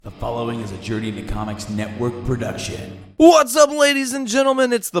following is a Journey into Comics Network production. What's up, ladies and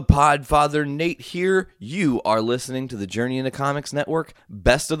gentlemen? It's the Podfather Nate here. You are listening to the Journey into Comics Network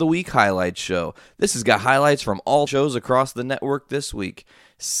Best of the Week Highlights Show. This has got highlights from all shows across the network this week.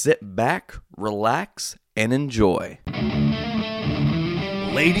 Sit back, relax, and enjoy.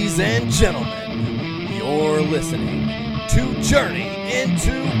 Ladies and gentlemen, you're listening to Journey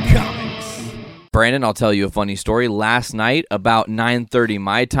into Comics. Brandon, I'll tell you a funny story. Last night, about 9:30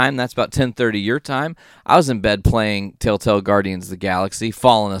 my time, that's about 10:30 your time, I was in bed playing Telltale Guardians of the Galaxy,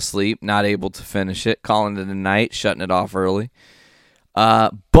 falling asleep, not able to finish it, calling it a night, shutting it off early.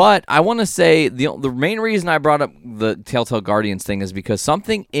 But I want to say the main reason I brought up the Telltale Guardians thing is because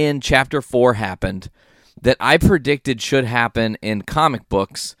something in Chapter 4 happened that I predicted should happen in comic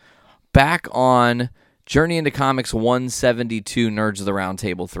books back on Journey into Comics 172 Nerds of the Round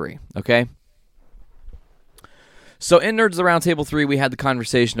Table 3, okay? So in Nerds of the Round Table 3, we had the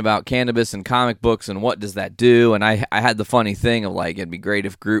conversation about cannabis and comic books and what does that do, and I had the funny thing of, like, it'd be great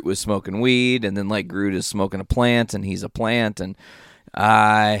if Groot was smoking weed, and then, like, Groot is smoking a plant, and he's a plant, and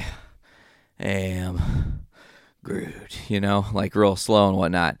I am Groot, you know, like, real slow and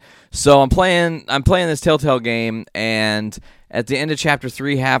whatnot. So I'm playing this Telltale game, and at the end of Chapter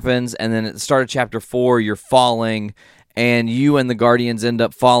 3 happens, and then at the start of Chapter 4, you're falling, and you and the Guardians end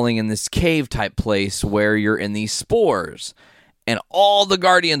up falling in this cave-type place where you're in these spores. And all the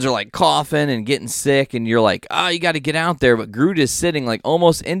Guardians are, like, coughing and getting sick, and you're like, you got to get out there. But Groot is sitting, like,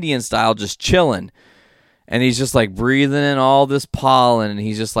 almost Indian style, just chilling. And he's just, like, breathing in all this pollen, and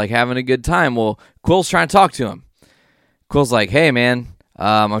he's just, like, having a good time. Well, Quill's trying to talk to him. Quill's like, hey, man,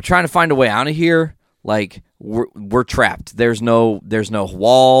 I'm trying to find a way out of here. Like, we're trapped. There's no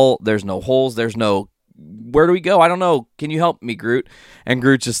wall. There's no holes. There's no... Where do we go? I don't know. Can you help me, Groot? And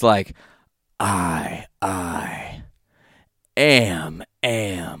Groot's just like, I am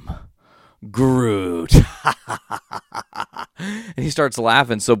Groot. And he starts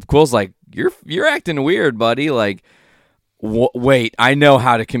laughing. So Quill's like, you're acting weird, buddy. Like, wait, I know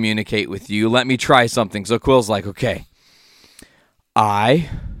how to communicate with you. Let me try something. So Quill's like, okay, I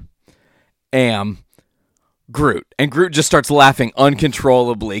am Groot. And Groot just starts laughing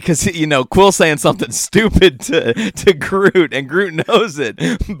uncontrollably because, you know, Quill's saying something stupid to Groot, and Groot knows it,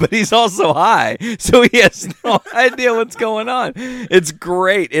 but he's also high, so he has no idea what's going on. It's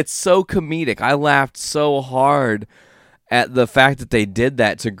great. It's so comedic. I laughed so hard at the fact that they did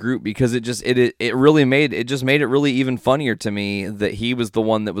that to Groot because it made it really even funnier to me that he was the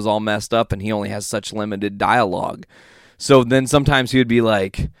one that was all messed up and he only has such limited dialogue. So then sometimes he would be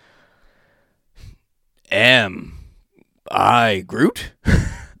like, am I Groot?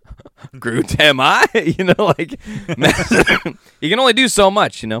 Groot, am I? You know, like, you can only do so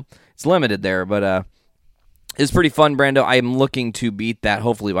much, you know. It's limited there, but it's pretty fun, Brando. I am looking to beat that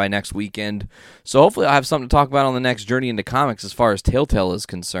hopefully by next weekend. So hopefully I'll have something to talk about on the next Journey into Comics as far as Telltale is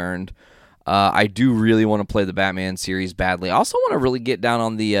concerned. I do really want to play the Batman series badly. I also want to really get down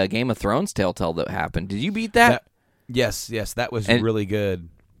on the Game of Thrones Telltale that happened. Did you beat that? Yes, that was really good.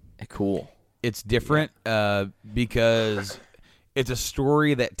 Cool. It's different because it's a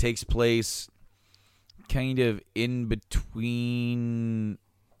story that takes place kind of in between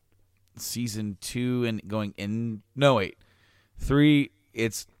season 2 and going in. No, wait. 3,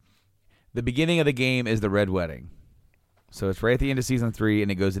 it's the beginning of the game is the Red Wedding. So it's right at the end of season 3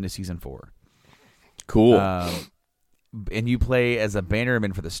 and it goes into season 4. Cool. And you play as a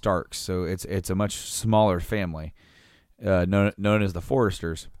bannerman for the Starks. So it's a much smaller family known as the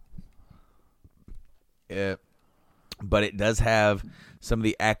Foresters. But it does have some of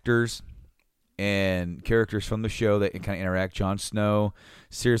the actors and characters from the show that kind of interact. Jon Snow,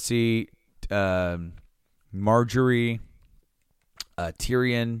 Cersei, Marjorie,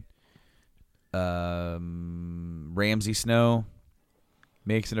 Tyrion, Ramsay Snow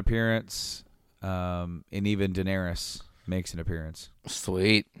makes an appearance, and even Daenerys makes an appearance.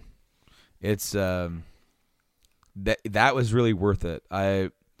 Sweet. It's that was really worth it.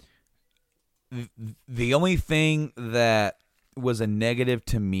 The only thing that was a negative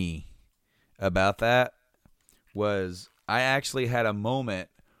to me about that was I actually had a moment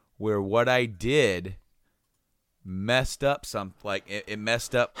where what I did messed up it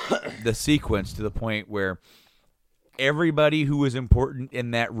messed up the sequence to the point where everybody who was important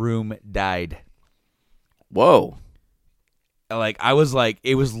in that room died. Whoa. Like, I was like,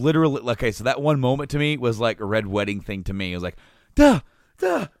 it was literally, like, okay, so that one moment to me was like a Red Wedding thing to me. It was like, duh,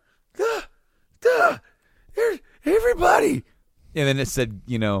 here's everybody. And then it said,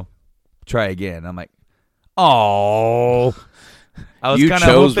 try again. I'm like, oh. I was kind of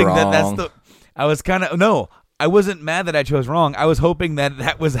hoping wrong. I was kind of, no, I wasn't mad that I chose wrong. I was hoping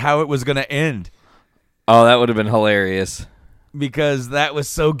that was how it was going to end. Oh, that would have been hilarious. Because that was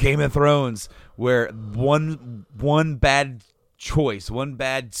so Game of Thrones, where one bad choice, one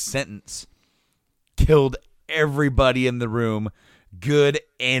bad sentence killed everybody in the room, good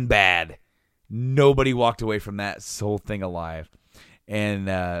and bad. Nobody walked away from that whole thing alive. And,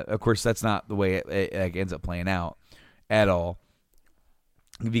 of course, that's not the way it ends up playing out at all.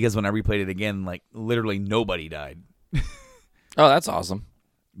 Because when I replayed it again, like, literally nobody died. Oh, that's awesome.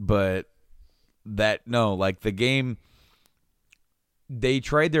 But the game, they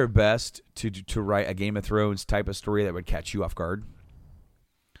tried their best to write a Game of Thrones type of story that would catch you off guard.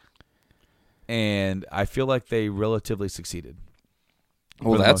 And I feel like they relatively succeeded.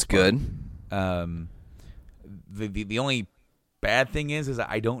 Well, that's good. The only bad thing is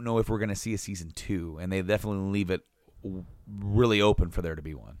I don't know if we're going to see a season 2, and they definitely leave it really open for there to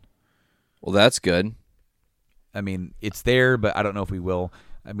be one. Well, that's good. I mean, it's there, but I don't know if we will.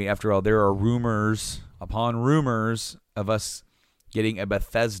 I mean, after all, there are rumors upon rumors of us getting a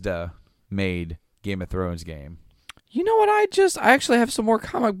Bethesda-made Game of Thrones game. You know what? I actually have some more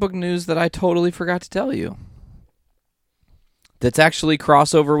comic book news that I totally forgot to tell you. That's actually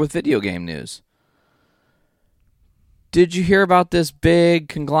crossover with video game news. Did you hear about this big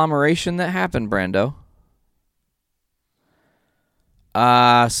conglomeration that happened, Brando?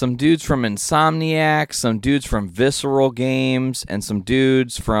 Some dudes from Insomniac, some dudes from Visceral Games, and some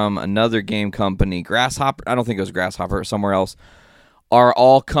dudes from another game company, Grasshopper. I don't think it was Grasshopper, somewhere else, are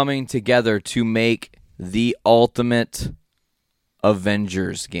all coming together to make the ultimate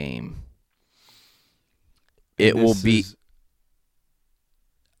Avengers game. It will be,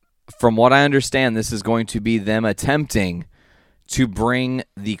 from what I understand, this is going to be them attempting to bring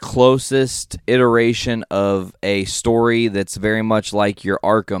the closest iteration of a story that's very much like your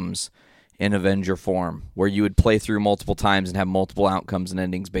Arkham's in Avenger form, where you would play through multiple times and have multiple outcomes and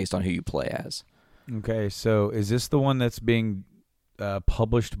endings based on who you play as. Okay, so is this the one that's being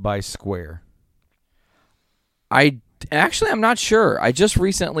published by Square? I'm not sure. I just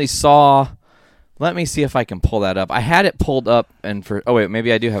recently saw. Let me see if I can pull that up. I had it pulled up,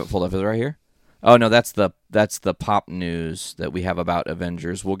 maybe I do have it pulled up. Is it right here? Oh no, that's the pop news that we have about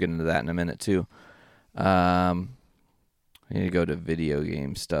Avengers. We'll get into that in a minute too. I need to go to video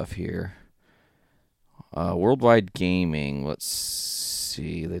game stuff here. Worldwide Gaming. Let's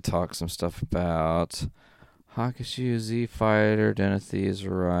see. They talk some stuff about Hakusho, Z Fighter, Denethys,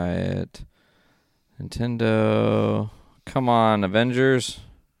 Riot, Nintendo. Come on, Avengers.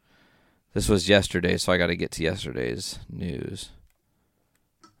 This was yesterday, so I got to get to yesterday's news.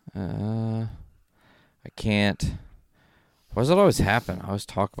 I can't. Why does it always happen? I always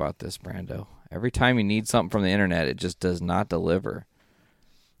talk about this, Brando. Every time you need something from the internet, it just does not deliver.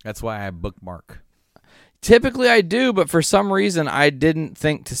 That's why I bookmark. Typically I do, but for some reason I didn't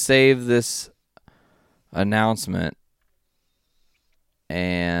think to save this announcement.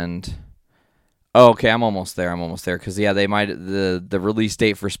 And okay, I'm almost there. Because they might the release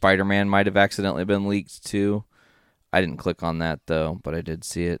date for Spider-Man might have accidentally been leaked too. I didn't click on that though, but I did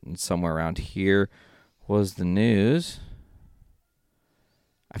see it, and somewhere around here was the news.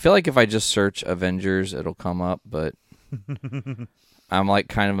 I feel like if I just search Avengers, it'll come up, but I'm like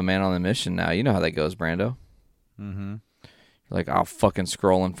kind of a man on a mission now. You know how that goes, Brando. Mm-hmm. You're like, I'll fucking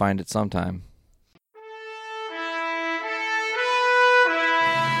scroll and find it sometime.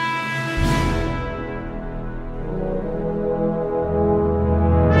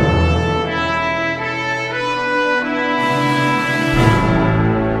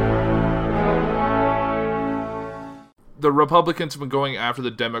 The Republicans have been going after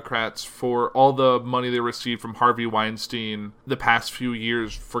the Democrats for all the money they received from Harvey Weinstein the past few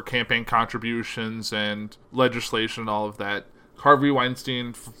years for campaign contributions and legislation and all of that. Harvey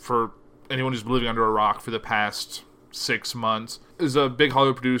Weinstein, for anyone who's been living under a rock for the past 6 months, is a big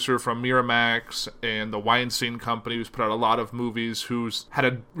Hollywood producer from Miramax and the Weinstein Company, who's put out a lot of movies, who's had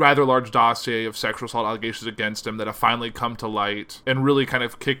a rather large dossier of sexual assault allegations against him that have finally come to light and really kind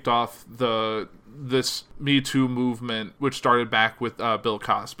of kicked off this Me Too movement, which started back with Bill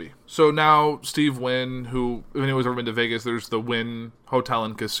Cosby. So now Steve Wynn, who, if anyone's ever been to Vegas, there's the Wynn Hotel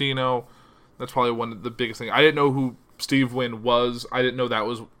and Casino. That's probably one of the biggest things. I didn't know who Steve Wynn was. I didn't know that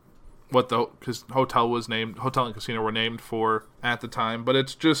was what the hotel and casino were named for at the time. But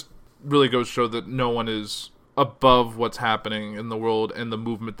it's just really goes to show that no one is above what's happening in the world and the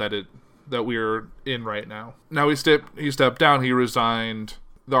movement that we're in right now. Now he stepped down. He resigned.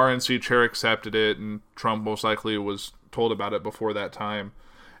 The RNC chair accepted it, and Trump most likely was told about it before that time.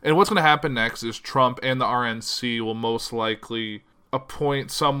 And what's going to happen next is Trump and the RNC will most likely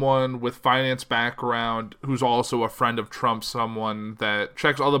appoint someone with finance background who's also a friend of Trump, someone that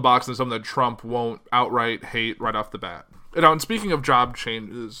checks all the boxes, someone that Trump won't outright hate right off the bat. And speaking of job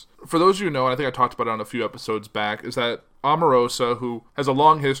changes, for those of you who know, and I think I talked about it on a few episodes back, is that Omarosa, who has a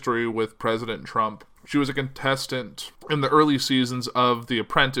long history with President Trump, she was a contestant in the early seasons of The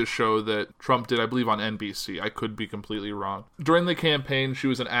Apprentice show that Trump did, I believe, on NBC. I could be completely wrong. During the campaign, she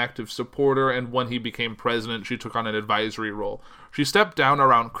was an active supporter, and when he became president, she took on an advisory role. She stepped down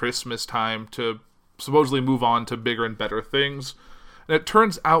around Christmas time to supposedly move on to bigger and better things. And it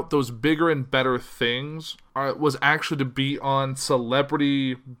turns out those bigger and better things was actually to be on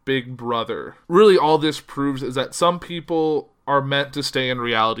Celebrity Big Brother. Really, all this proves is that some people are meant to stay in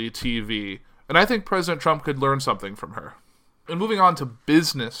reality TV. And I think President Trump could learn something from her. And moving on to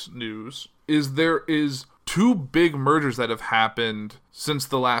business news, there is 2 big mergers that have happened since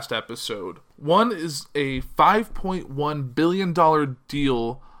the last episode. One is a $5.1 billion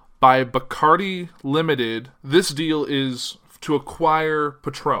deal by Bacardi Limited. This deal is to acquire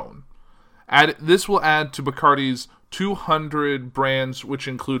Patron. This will add to Bacardi's 200 brands, which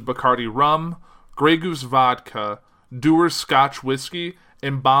include Bacardi Rum, Grey Goose Vodka, Dewar's Scotch Whiskey,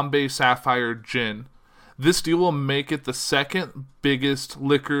 and Bombay Sapphire Gin. This deal will make it the second biggest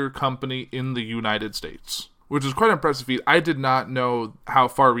liquor company in the United States, which is quite an impressive feat. I did not know how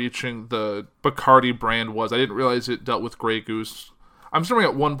far-reaching the Bacardi brand was. I didn't realize it dealt with Grey Goose. I'm assuming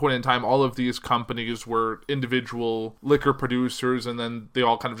at one point in time, all of these companies were individual liquor producers, and then they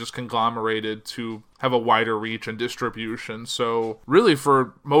all kind of just conglomerated to have a wider reach and distribution. So really,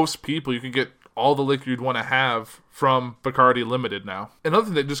 for most people, you can get all the liquor you'd want to have from Bacardi Limited now. Another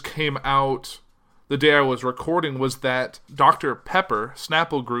thing that just came out the day I was recording was that Dr. Pepper,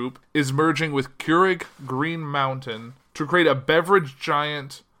 Snapple Group, is merging with Keurig Green Mountain to create a beverage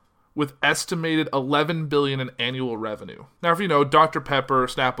giant with estimated $11 billion in annual revenue. Now, if you know, Dr. Pepper,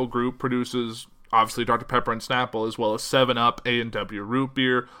 Snapple Group produces, obviously, Dr. Pepper and Snapple, as well as 7-Up, A&W Root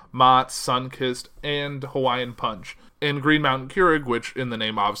Beer, Mott's, Sunkist, and Hawaiian Punch. And Green Mountain Keurig, which in the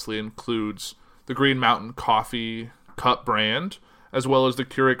name obviously includes the Green Mountain Coffee Cup brand, as well as the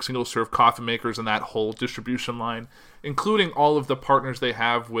Keurig single-serve coffee makers and that whole distribution line, including all of the partners they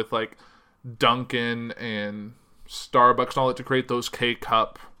have with, like, Dunkin' and Starbucks and all that to create those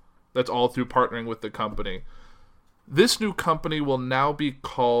K-Cup. That's all through partnering with the company. This new company will now be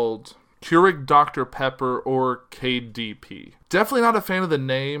called Keurig Dr. Pepper, or KDP. Definitely not a fan of the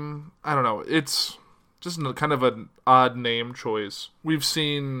name. I don't know. It's just kind of an odd name choice. We've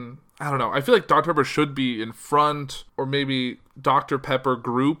seen, I don't know. I feel like Dr. Pepper should be in front, or maybe Dr. Pepper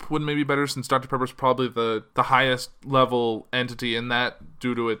Group would maybe be better, since Dr. Pepper's probably the highest level entity in that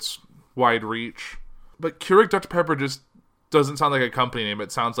due to its wide reach. But Keurig Dr. Pepper just doesn't sound like a company name.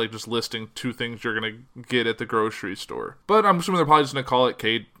 It sounds like just listing 2 things you're going to get at the grocery store. But I'm assuming they're probably just going to call it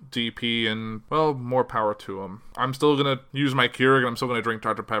KDP, and, well, more power to them. I'm still going to use my Keurig, and I'm still going to drink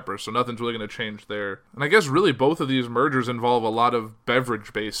Dr. Pepper, so nothing's really going to change there. And I guess really both of these mergers involve a lot of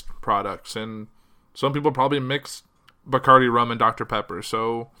beverage-based products, and some people probably mix Bacardi Rum and Dr. Pepper,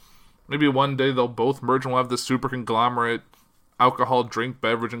 so maybe one day they'll both merge and we'll have this super conglomerate alcohol drink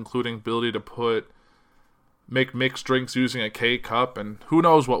beverage, including ability to make mixed drinks using a K-Cup, and who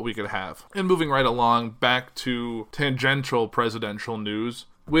knows what we could have. And moving right along, back to tangential presidential news,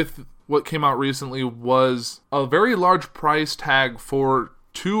 with what came out recently was a very large price tag for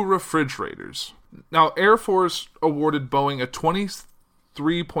 2 refrigerators. Now, Air Force awarded Boeing a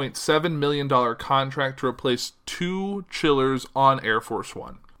 $23.7 million contract to replace 2 chillers on Air Force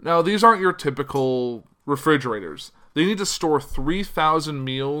One. Now, these aren't your typical refrigerators. They need to store 3,000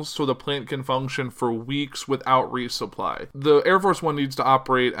 meals so the plant can function for weeks without resupply. The Air Force One needs to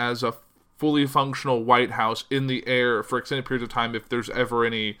operate as a fully functional White House in the air for extended periods of time if there's ever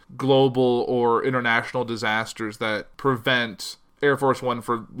any global or international disasters that prevent Air Force One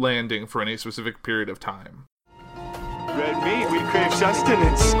from landing for any specific period of time. Red meat, we crave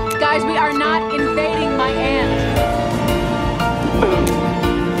sustenance. Guys, we are not invading my aunt.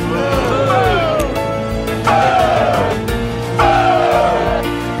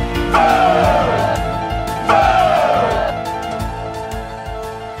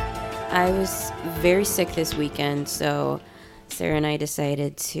 I was very sick this weekend, so Sarah and I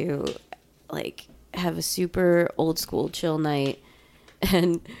decided to have a super old school chill night,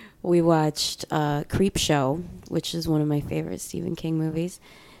 and we watched Creep Show, which is one of my favorite Stephen King movies,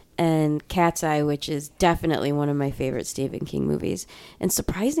 and Cat's Eye, which is definitely one of my favorite Stephen King movies. And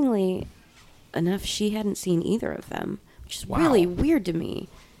surprisingly enough, she hadn't seen either of them, which is really weird to me,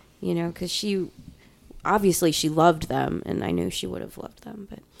 because she loved them, and I knew she would have loved them,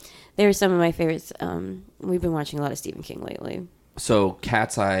 but they were some of my favorites. We've been watching a lot of Stephen King lately. So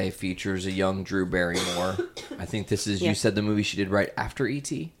Cat's Eye features a young Drew Barrymore. I think this is, you said the movie she did right after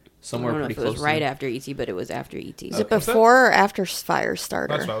E.T.? Somewhere I don't know pretty if it close. was right after E.T., but it was after E.T. Is it before or after Firestarter?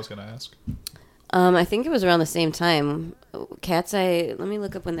 That's what I was going to ask. I think it was around the same time. Cat's Eye, let me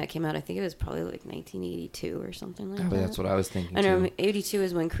look up when that came out. I think it was probably like 1982 or something like that. That's what I was thinking I know, too. 82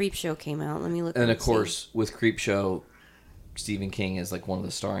 is when Creepshow came out. Let me look. And of see. course, with Creepshow, Stephen King is like one of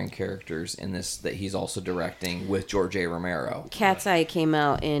the starring characters in this that he's also directing with George A. Romero. Cat's Eye came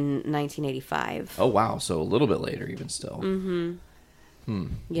out in 1985. Oh wow, so a little bit later even still.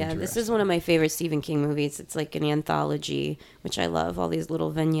 Yeah, this is one of my favorite Stephen King movies. It's like an anthology, which I love. All these little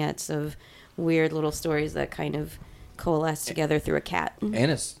vignettes of weird little stories that kind of coalesce together through a cat.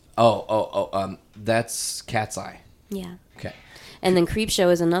 And it's that's Cat's Eye. Yeah. Okay. And then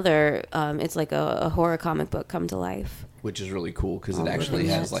Creepshow is another, it's like a horror comic book come to life. Which is really cool because it All the actually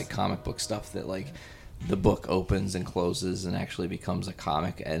has vignettes. like comic book stuff that like the book opens and closes and actually becomes a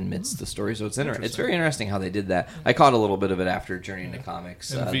comic amidst the story. So it's it's very interesting how they did that. I caught a little bit of it after Journey into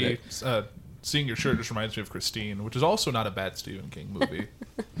Comics. And seeing your shirt just reminds me of Christine, which is also not a bad Stephen King movie.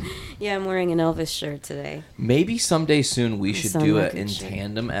 Yeah, I'm wearing an Elvis shirt today. Maybe someday soon we should Sound do like an a in shirt.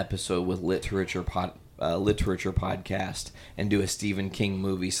 tandem episode with Literature podcast and do a Stephen King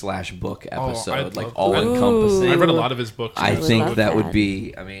movie / book episode, I'd like love all that. encompassing. I read a lot of his books. I would think love that would that.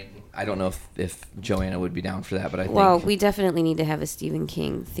 be. I mean, I don't know if Joanna would be down for that, but I think. Well, we definitely need to have a Stephen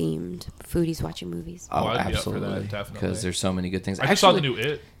King themed foodies watching movies. Oh, I'd be up for that, absolutely. definitely. Because there's so many good things. I just saw the new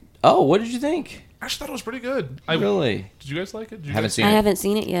It. Oh, what did you think? I just thought it was pretty good. Really? Did you guys like it? Did you Haven't guys- seen I it. haven't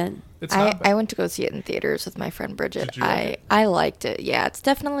seen it yet. It's not bad. I went to go see it in theaters with my friend Bridget. Did you like it? I liked it. Yeah, it's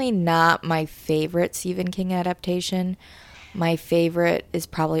definitely not my favorite Stephen King adaptation. My favorite is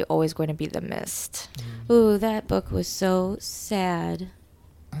probably always going to be The Mist. Ooh, that book was so sad.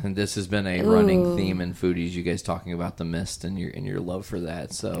 And this has been a running Ooh. theme in Foodies. You guys talking about The Mist and your love for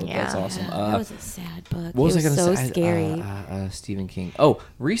that. So that's Yeah. awesome. That was a sad book. What was I it was going to so say? scary. Stephen King. Oh,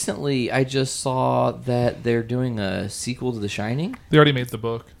 recently I just saw that they're doing a sequel to The Shining. They already made the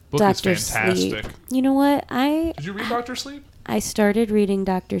book. Book Dr. is fantastic. Sleep. You know what? Did you read Dr. Sleep? I started reading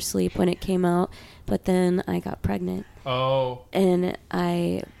Dr. Sleep when it came out, but then I got pregnant. Oh. And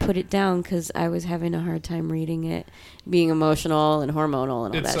I put it down because I was having a hard time reading it, being emotional and hormonal and all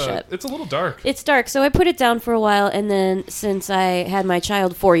It's that shit. it's a little dark. It's dark, so I put it down for a while, and then since I had my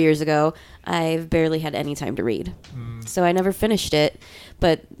child 4 years ago, I've barely had any time to read. So I never finished it,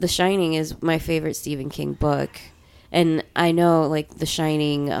 but The Shining is my favorite Stephen King book. And I know, like, The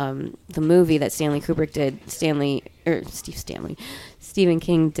Shining, the movie that Stanley Kubrick did, Stephen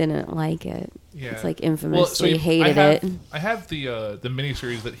King didn't like it. Yeah. It's, like, infamously I hated have, it. I have the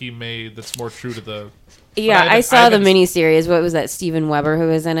miniseries that he made that's more true to the... Yeah, but I saw the haven't- miniseries. What was that, Steven Weber who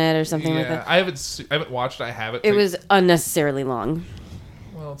was in it or something like that? I haven't watched it. I have it. It was unnecessarily long.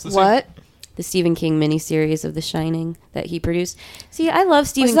 Well, it's the What? The Stephen King miniseries of The Shining that he produced. See, I love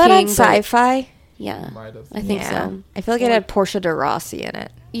Stephen Was that King. on but- Sci-Fi? Yeah, Might have. I think Yeah. so. I feel like it had Portia de Rossi in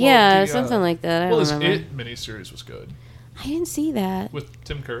it. Yeah, the, something like that. I Well, don't his remember. It miniseries was good I didn't see that. with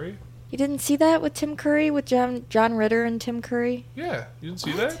Tim Curry. You didn't see that with Tim Curry, with John Ritter and Tim Curry? Yeah, you didn't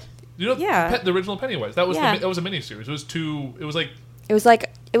see that? You know, Yeah. the original Pennywise. That was Yeah. that was a miniseries. It was two. It was like It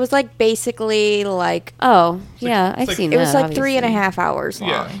was like basically like Oh, yeah, I've like- seen it that. was like obviously. 3.5 hours long.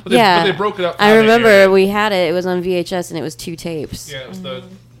 yeah, but Yeah, they broke it up. I how they remember aired it. we had it. It was on VHS and it was 2 tapes. Yeah, it was the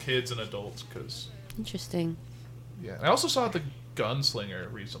kids and adults. Because Interesting. yeah, I also saw the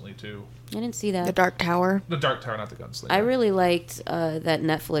Gunslinger recently too. I didn't see The that. Dark Tower. The Dark Tower, not the Gunslinger. I really liked that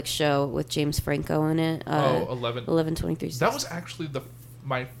Netflix show with James Franco in it. 11/23. That was actually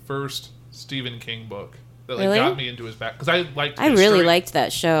my first Stephen King book that Really? got me into his back because I liked. I history. really liked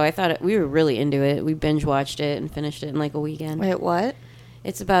that show. I thought we were really into it. We binge watched it and finished it in like a weekend. Wait, what?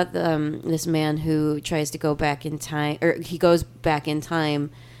 It's about this man who tries to go back in time, or he goes back in time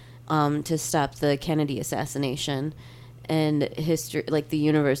to stop the Kennedy assassination, and history, like the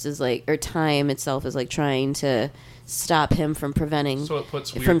universe is like, or time itself is like trying to stop him from preventing, So it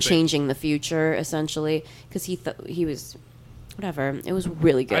puts weird from things- changing the future, essentially, because he was, whatever. It was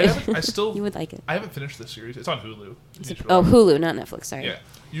really good. I still you would like it. I haven't finished this series. It's on Hulu. You should Oh, watch it. Hulu, not Netflix. Sorry. Yeah,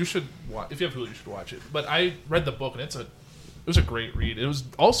 you should watch. If you have Hulu, you should watch it. But I read the book, and it was a great read. It was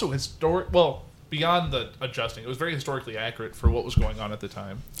also historic. Well, beyond the adjusting, it was very historically accurate for what was going on at the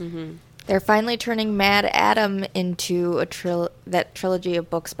time. They're finally turning Mad Adam into that trilogy of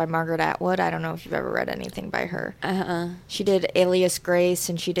books by Margaret Atwood. I don't know if you've ever read anything by her. She did Alias Grace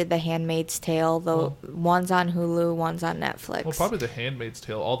and she did The Handmaid's Tale. Though one's on Hulu, one's on Netflix. Well, probably The Handmaid's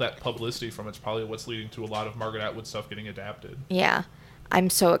Tale. All that publicity from it's probably what's leading to a lot of Margaret Atwood stuff getting adapted. Yeah, I'm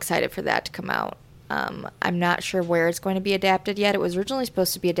so excited for that to come out. I'm not sure where it's going to be adapted yet. It was originally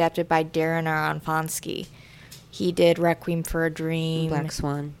supposed to be adapted by Darren Aronofsky. He did Requiem for a Dream. Black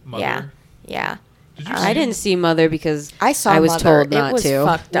Swan. Mother. Yeah. Did you I didn't see Mother because I saw I was Mother. told not it was to.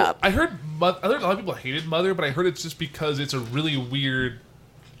 fucked up. I heard a lot of people hated Mother, but I heard it's just because it's a really weird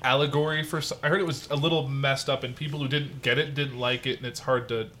allegory for. I heard it was a little messed up, and people who didn't get it didn't like it, and it's hard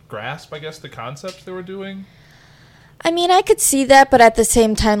to grasp. I guess the concepts they were doing. I mean, I could see that, but at the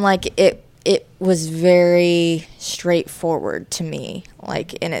same time, like it was very straightforward to me,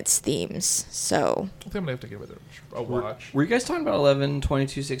 like in its themes. So I think I'm gonna have to give it a watch. Were you guys talking about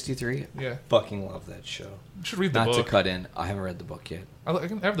 11/22/63? Yeah, Fucking love that show. you should read the Not book. to cut in, I haven't read the book yet. I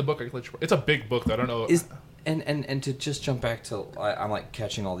can have the book. I can let you. It's a big book, though. I don't know. And to just jump back to, I'm like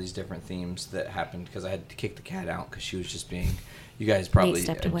catching all these different themes that happened because I had to kick the cat out because she was just being. You guys probably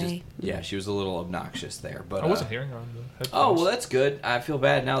stepped away. Yeah, she was a little obnoxious there, but I wasn't hearing her on the headphones. Oh well, that's good. I feel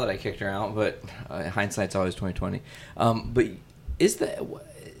bad now that I kicked her out, but hindsight's always 20/20. But is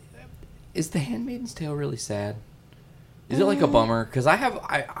the Handmaid's Tale really sad? Is it like a bummer? Because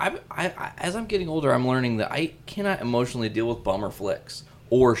I as I'm getting older, I'm learning that I cannot emotionally deal with bummer flicks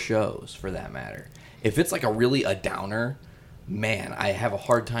or shows for that matter. If it's like a downer, man, I have a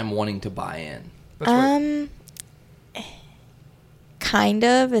hard time wanting to buy in. That's right. Kind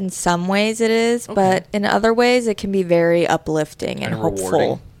of, in some ways it is, but in other ways it can be very uplifting and hopeful,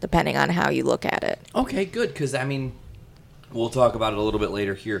 rewarding. depending on how you look at it. Okay, good. Because I mean, we'll talk about it a little bit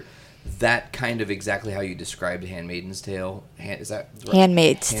later here. That kind of exactly how you described *Handmaid's Tale*. Is that right?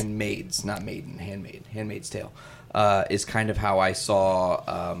 Handmaids, not maiden. *Handmaid's Tale* is kind of how I saw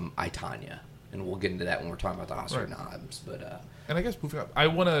I, Tonya, and we'll get into that when we're talking about the Oscar noms. But and I guess moving up, I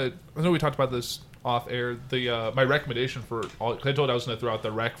know we talked about this off air. The my recommendation for all. Cause I told I was going to throw out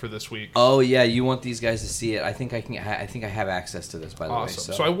the rec for this week. oh yeah, you want these guys to see it? I think I can. I think I have access to this, by the way.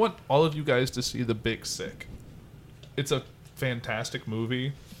 Awesome. So I want all of you guys to see The Big Sick. It's a fantastic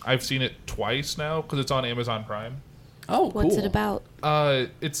movie. I've seen it twice now because it's on Amazon Prime. Oh, cool. What's it about?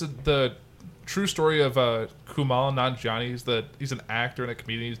 It's the true story of Kumail Nanjiani. He's an actor and a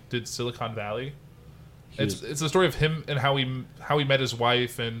comedian. He did Silicon Valley. It's the story of him and how he met his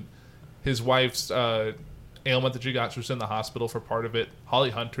wife and his wife's ailment that she got. She was in the hospital for part of it. Holly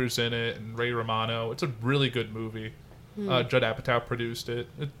Hunter's in it and Ray Romano. It's a really good movie. Judd Apatow produced it.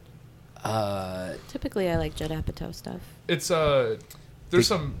 Typically, I like Judd Apatow stuff. It's there's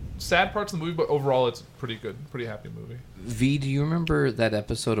some sad parts of the movie, but overall it's pretty good. Pretty happy movie. V, do you remember that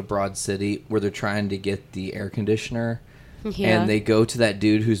episode of Broad City where they're trying to get the air conditioner? Yeah. And they go to that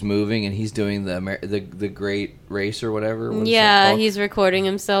dude who's moving, and he's doing the Great Race or whatever. What is that Yeah, called? he's recording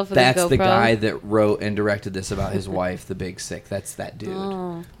himself with That's a GoPro. the guy that wrote and directed this about his wife, The Big Sick. That's that dude.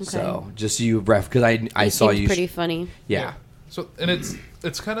 Oh, okay. So just so you because I saw seems you. pretty funny. Yeah. So and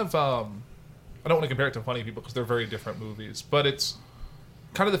it's kind of I don't want to compare it to Funny People because they're very different movies, but it's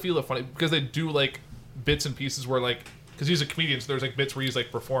kind of the feel of Funny because they do like bits and pieces where like because he's a comedian, so there's like bits where he's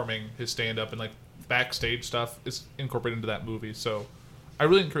like performing his stand up and like backstage stuff is incorporated into that movie. So I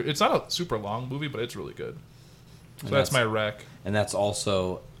really encourage. It's not a super long movie, but it's really good. So that's my rec. And that's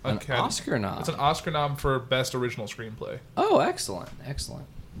also an Oscar nom. It's an Oscar nom for Best Original Screenplay. Oh, excellent.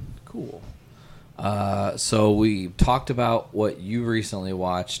 Cool. So we talked about what you recently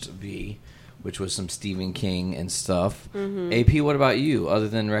watched, V, which was some Stephen King and stuff. Mm-hmm. AP, what about you? Other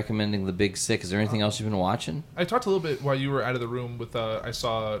than recommending The Big Sick, is there anything else you've been watching? I talked a little bit while you were out of the room with I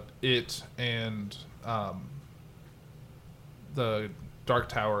saw It and the Dark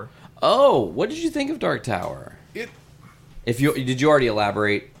Tower. Oh, what did you think of Dark Tower? Did you already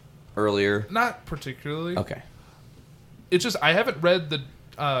elaborate earlier? Not particularly. Okay. It's just I haven't read the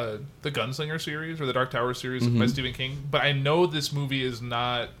Gunslinger series or the Dark Tower series by Stephen King, but I know this movie is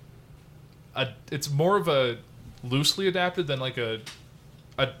not it's more of a loosely adapted than like a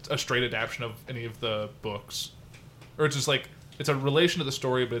straight adaptation of any of the books, or it's just like it's a relation to the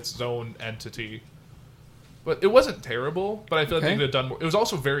story but it's its own entity. But it wasn't terrible, but I feel like they could have done more. It was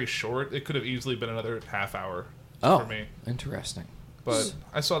also very short. It could have easily been another half hour for me. Interesting. But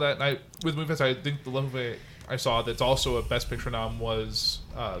I saw that, and with movies, I think the movie I saw that's also a Best Picture nom was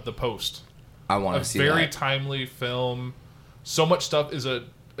The Post. I want to see that. A very timely film. So much stuff is a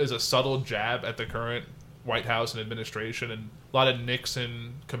subtle jab at the current White House and administration, and a lot of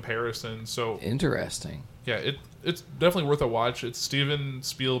Nixon comparisons. So interesting. Yeah, it's definitely worth a watch. It's Steven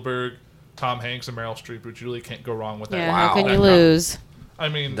Spielberg, Tom Hanks, and Meryl Streep, which you really can't go wrong with that. Yeah, how can you lose? I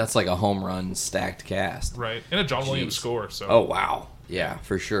mean, that's like a home run stacked cast, right? And a John Williams score. So. Oh wow, yeah,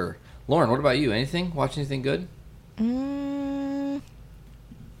 for sure. Lauren, what about you? Anything? Watch anything good?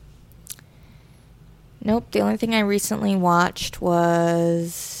 Nope. The only thing I recently watched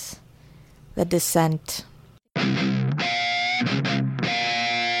was The Descent.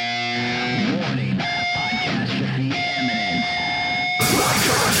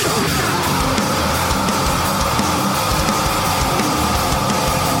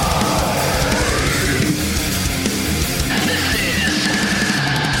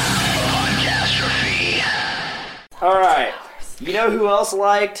 All right. You know who else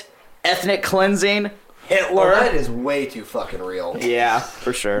liked ethnic cleansing? Hitler. Oh, that is way too fucking real. Yeah,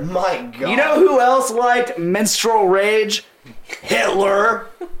 for sure. My God. You know who else liked menstrual rage? Hitler.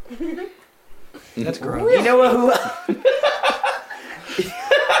 That's gross. You know who?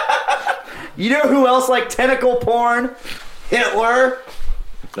 You know who else liked tentacle porn? Hitler.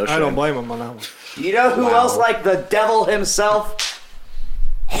 No I don't blame him on that one. You know who else liked the devil himself?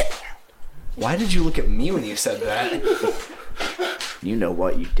 Why did you look at me when you said that? You know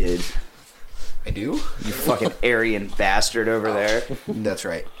what you did. I do? You fucking Aryan bastard over there. That's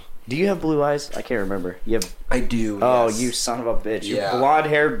right. Do you have blue eyes? I can't remember. You have. I do. Oh, yes. you son of a bitch! Yeah. You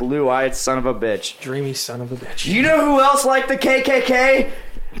blonde-haired, blue-eyed son of a bitch! Dreamy son of a bitch. You know who else liked the KKK?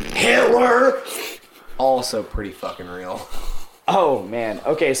 Hitler. Also pretty fucking real. Oh man.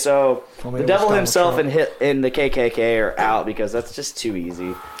 Okay, so the devil himself and the KKK are out because that's just too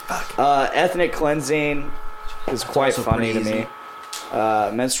easy. Ethnic cleansing is quite funny to me.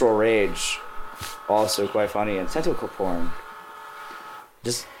 Menstrual rage, also quite funny, and tentacle porn.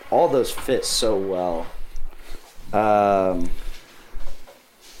 Just all those fit so well.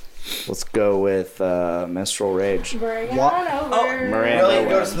 Let's go with menstrual rage. Bring it on over. Miranda Really? It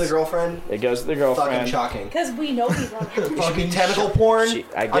goes wins. to the girlfriend? It goes to the girlfriend. Fucking shocking. Because we know these women. It should be tentacle porn.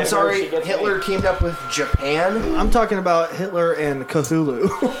 I get I'm her, sorry, she gets Hitler me. teamed up with Japan. I'm talking about Hitler and Cthulhu.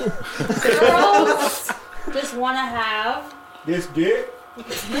 Girls just want to have this dick.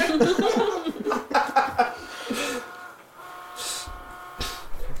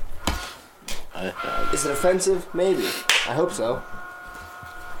 Is it offensive? Maybe. I hope so.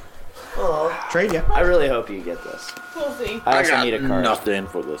 Oh. Trade ya. I really hope you get this. We'll see. I actually need a card. Nothing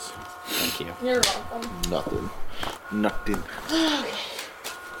for this. Thank you. You're welcome. Nothing.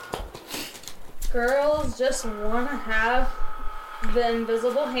 Girls just want to have the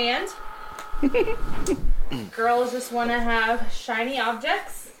invisible hand. Girls just want to have shiny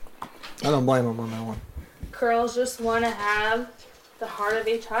objects. I don't blame him on that one. Girls just want to have the heart of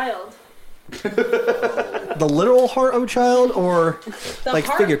a child. The literal heart of a child or The like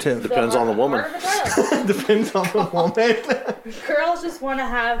heart- figurative? Depends on the woman. Heart of a child. Depends on the woman. Girls just want to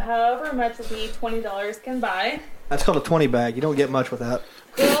have however much the $20 can buy. That's called a 20 bag. You don't get much with that.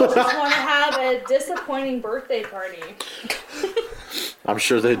 Girls just want to have a disappointing birthday party. I'm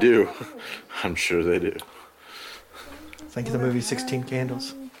sure they do. I'm sure they do. Think of the movie 16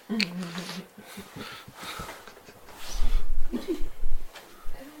 Candles.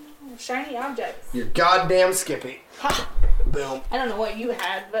 Shiny objects. You're goddamn Skippy. Boom. I don't know what you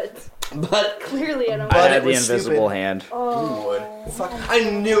had, but But clearly I don't. I But had it the was invisible stupid. hand. Oh. would. Fuck. I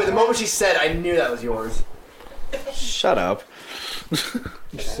knew it. The moment she said, I knew that was yours. Shut up.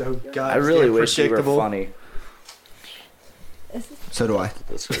 So goddamn I really wish you were predictable. funny. So do I.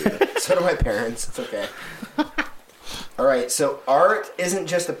 So do my parents. It's okay. Alright, so art isn't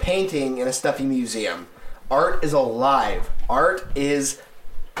just a painting in a stuffy museum. Art is alive. Art is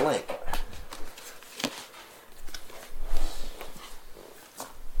blank.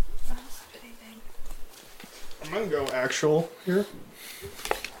 I'm gonna go actual here.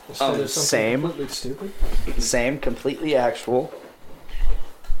 Instead of something Same. completely stupid. Same, completely actual.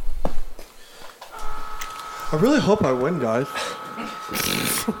 I really hope I win, guys.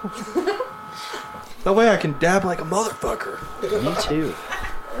 That way I can dab like a motherfucker. Me too.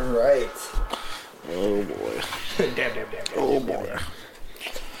 Alright. Oh boy. Dab. Oh boy.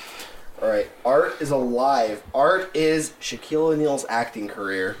 Alright. Art is alive. Art is Shaquille O'Neal's acting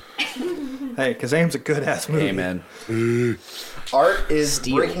career. Hey, Kazam's a good ass movie. Amen. Art is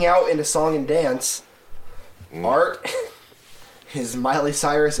Steel. breaking out into song and dance. Art is Miley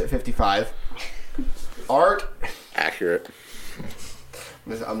Cyrus at 55. Art. Accurate.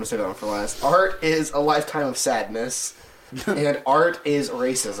 I'm gonna say that one for last. Art is a lifetime of sadness, and art is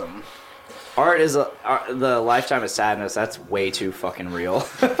racism. Art is the lifetime of sadness. That's way too fucking real.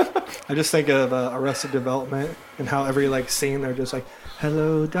 I just think of Arrested Development and how every like scene they're just like,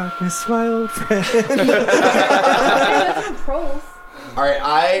 "Hello, darkness, my old friend." Trolls. All right,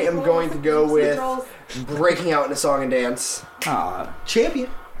 I am going to go with breaking out into song and dance. Aw. Champion.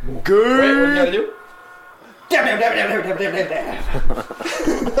 Good. Wait, what you gotta do?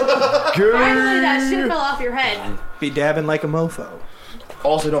 Finally, that shit fell off your head. Be dabbing like a mofo.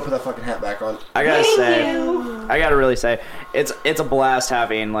 Also, don't put that fucking hat back on. I gotta Thank say, you. I gotta really say, it's a blast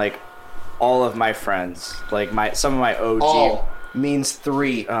having like all of my friends, like some of my OG. All means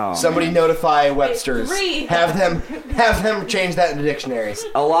 3. Oh, Somebody man. notify Webster's. 3. Have them change that in the dictionaries.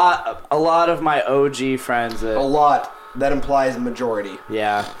 A lot of my OG friends. A lot. That implies majority.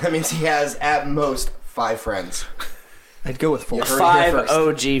 Yeah. That means he has at most 5 friends. I'd go with 4. You heard it here 5 first.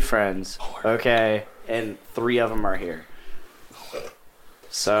 OG friends. Okay, and 3 of them are here.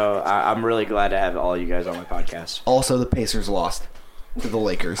 So I'm really glad to have all you guys on my podcast. Also, the Pacers lost to the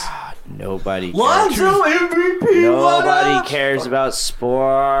Lakers. Nobody cares. Lonzo MVP. Nobody cares about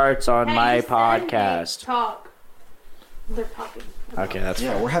sports on my Hey, podcast. Talk. They're talking. Okay, that's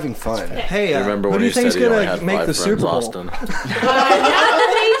Yeah, fine. we're having fun. Hey, Remember who when do you he think's said he only gonna had make 5 the friends, Super Bowl? Austin? Not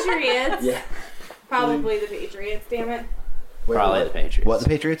the Patriots. Yeah. Probably the Patriots, damn it. Wait, Probably what? the Patriots. What, the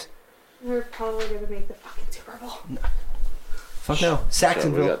Patriots? They're probably going to make the fucking Super Bowl. Fuck no. So we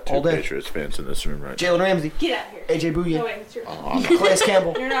Saxonville got 2 all day. Patriots fans in this room right now. Jalen Ramsey. Get out of here. AJ Oh, Bouye. wait, it's true. Calais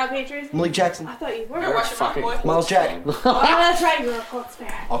Campbell. You're not Patriots? Malik Jackson. I thought you were. Miles Jack. Oh, that's right. You're a Colts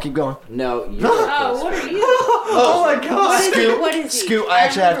fan. I'll keep going. No, you're Oh, what are you? Oh my God, Scoot. What is he? Scoot, I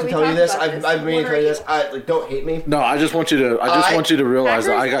actually have to remember tell you we this. talked about I've been meaning to What tell you are this. Like, don't hate me. No, I just want you to. want you to realize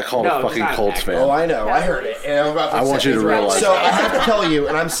that I got called No, a fucking it's not Colts Packers. fan. Oh, I know. I heard it. And I'm about to I want say you to it. realize So that. I have to tell you,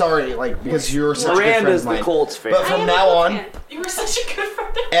 and I'm sorry, like, because you're such a good friend Miranda's of the mine. Colts fan. But from now on, You were such a good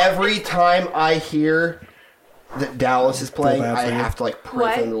friend. every time I hear that Dallas is playing, bad I for you. have to like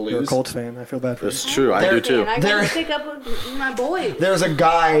pray for them to You're a lose. Colts fan. I feel bad for you. It's true. I do too. I There- gotta stick up with my boys. There's a I love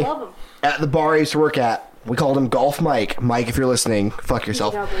guy 'em. at the bar I used to work at. We called him Golf Mike. Mike, if you're listening, fuck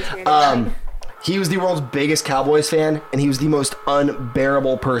yourself. Cowboys fan. He was the world's biggest Cowboys fan, and he was the most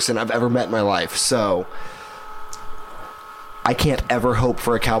unbearable person I've ever met in my life. So I can't ever hope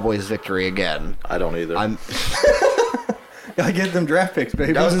for a Cowboys victory again. I don't either. Gotta get them draft picks,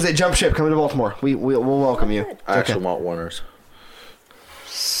 baby. I was gonna say jump ship, coming to Baltimore. We'll welcome you. I actually want winners.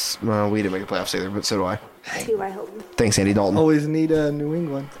 Well, we didn't make the playoffs either, but so do I. T.Y. Hilton. Thanks, Andy Dalton. Always need New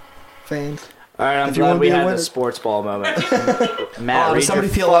England fans. All right, I'm If you glad wanna we be a had winner- the sports ball moment. Matt, Oh, read does somebody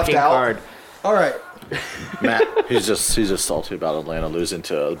your feel left fucking out? card. All right. Matt, he's just salty about Atlanta losing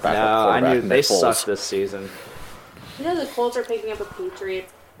to a backup No, I quarterback. knew they Nick Foles. sucked this season. You know the Colts are picking up a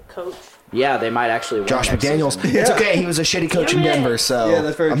Patriots coach. Yeah, they might actually win Josh next McDaniels. season. It's okay. He was a shitty coach in Damn it. Denver, so Yeah,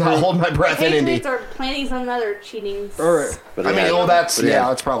 that's very I'm not true. holding my breath in Indy. Patriots are planning some other cheating. All right. But I he mean, had- well, that's but he had-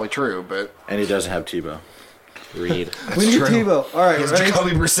 that's probably true, but and he doesn't have Tebow. Reed. We need true. Tebow. All right, it's ready?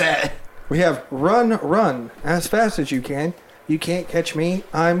 Jacoby Brissett. We have run as fast as you can. You can't catch me.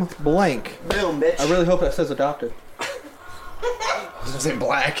 I'm blank. Boom, bitch. I really hope that says adopted. I was gonna say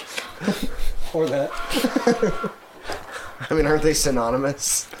black. Or that. I mean, aren't they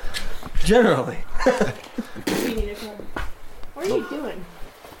synonymous? Generally. We need a card. What are you doing?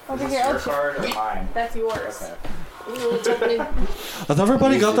 Over here. Your Oh, card or mine? that's yours. Ooh, it's opening. Has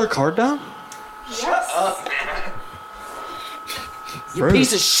everybody got their card down? Yes. You Rude.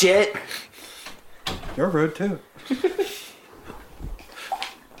 piece of shit. You're rude too.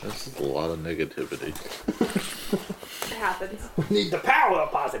 This is a lot of negativity. It happens. Need the power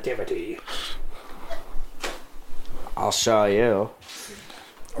of positivity. I'll show you.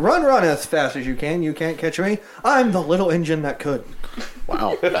 Run as fast as you can. You can't catch me. I'm the little engine that could.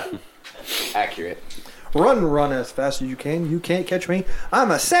 Wow. Accurate. Run as fast as you can. You can't catch me. I'm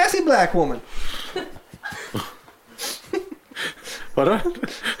a sassy black woman. What? I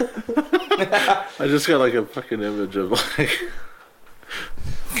just got like a fucking image of like.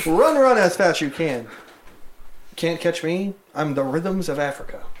 Run as fast as you can. Can't catch me. I'm the rhythms of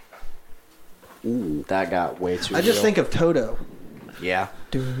Africa. Ooh, that got way too. I just real. think of Toto. Yeah,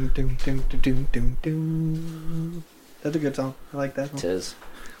 Doom, doom, doom, doom, doom, doom, doom. That's a good song. I like that it one. is.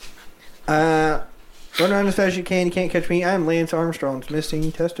 Run around as fast as you can. You can't catch me. I'm Lance Armstrong's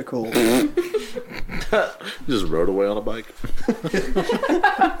missing testicle. Just rode away on a bike.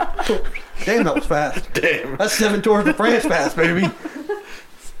 Damn, that was fast. Damn. That's 7 Tours de France fast, baby.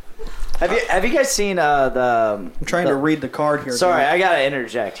 Have you guys seen the? I'm trying to read the card here. Sorry, dude. I gotta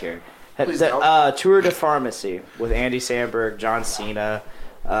interject here. Please Tour de Pharmacy with Andy Samberg, John Cena,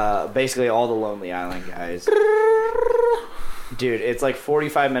 basically all the Lonely Island guys. Dude, it's like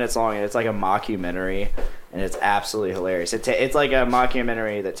 45 minutes long, and it's like a mockumentary, and it's absolutely hilarious. It's like a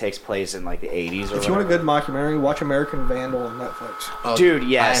mockumentary that takes place in like the 80s or If you want a whatever. good mockumentary, watch American Vandal on Netflix. Dude,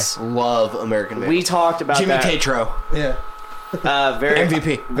 yes. I love American Vandal. We talked about Jimmy that. Tatro. Yeah. Very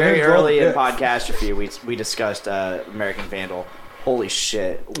MVP. Very Yeah, early in yeah. Podcastrophe, we discussed American Vandal. Holy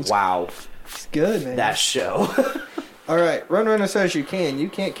shit! Wow, It's good, man. that show. All right, run as fast as you can. You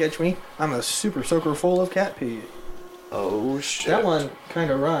can't catch me. I'm a super soaker full of cat pee. Oh shit! That one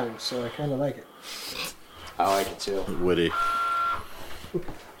kind of rhymes, so I kind of like it. I like it too. Witty.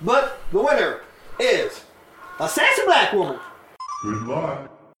 But the winner is a sassy black woman. Good luck.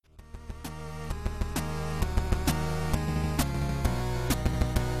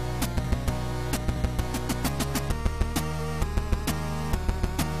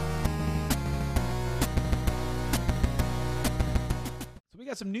 We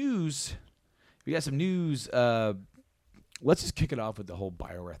got some news. Let's just kick it off with the whole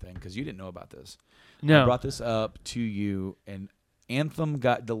BioWare thing because you didn't know about this. No. I brought this up to you, and Anthem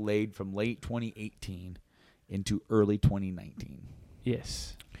got delayed from late 2018 into early 2019.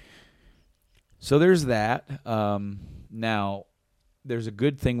 Yes. So there's that. Now, there's a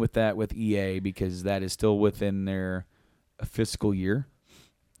good thing with that with EA because that is still within their fiscal year.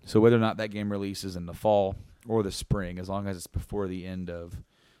 So whether or not that game releases in the fall or the spring, as long as it's before the end of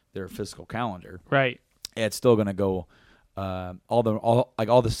their fiscal calendar, right? It's still going to go. All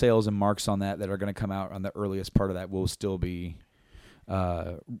the sales and marks on that are going to come out on the earliest part of that will still be,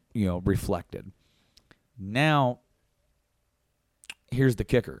 reflected. Now, here's the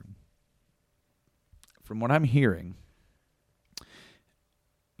kicker. From what I'm hearing,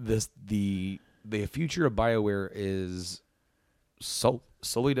 the future of BioWare is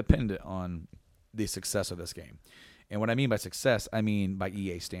solely dependent on the success of this game. And what I mean by success, I mean by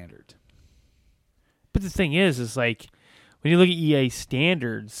EA standard. But the thing is like, when you look at EA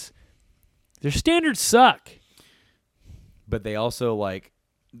standards, their standards suck. But they also,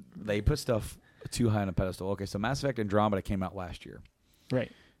 they put stuff too high on a pedestal. Okay, so Mass Effect Andromeda came out last year.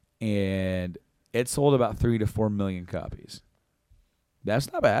 Right. And it sold about 3 to 4 million copies.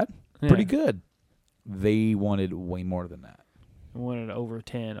 That's not bad. Yeah. Pretty good. They wanted way more than that. They wanted over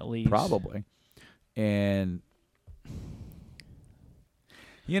 10 at least. Probably. And,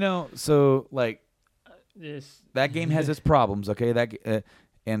 so, that game has its problems, okay?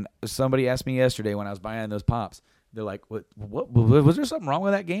 And somebody asked me yesterday when I was buying those pops, they're like, what was there something wrong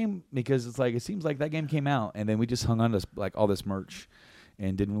with that game? Because it seems like that game came out, and then we just hung on to, all this merch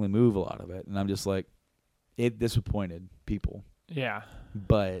and didn't really move a lot of it. And I'm just like, it disappointed people. Yeah.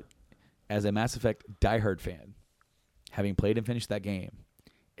 But as a Mass Effect diehard fan, having played and finished that game,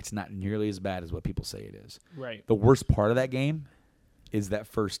 it's not nearly as bad as what people say it is. Right. The worst part of that game is that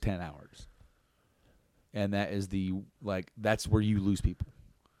first 10 hours. And that is that's where you lose people.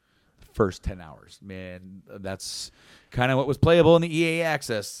 First 10 hours. Man, that's kind of what was playable in the EA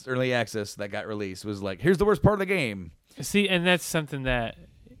Access, early access that got released. Was here's the worst part of the game. See, and that's something that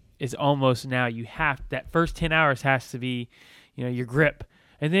is almost now that first 10 hours has to be, your grip.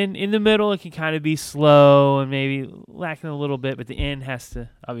 And then in the middle, it can kind of be slow and maybe lacking a little bit, but the end has to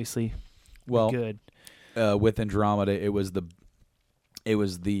obviously be good. With Andromeda, it was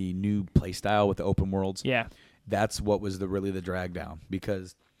the new play style with the open worlds. Yeah. That's what was really the drag down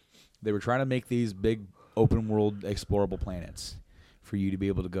because they were trying to make these big open world explorable planets for you to be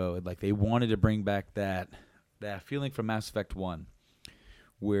able to go. They wanted to bring back that feeling from Mass Effect 1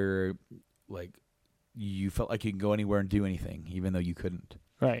 where you felt like you could go anywhere and do anything even though you couldn't.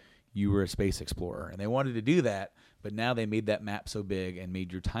 Right. You were a space explorer. And they wanted to do that, but now they made that map so big and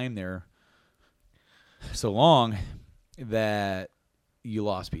made your time there so long that you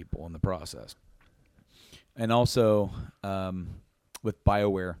lost people in the process. And also with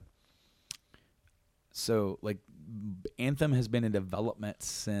BioWare, so Anthem has been in development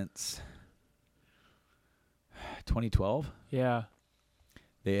since 2012. Yeah.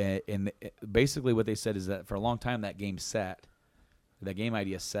 Basically what they said is that for a long time that game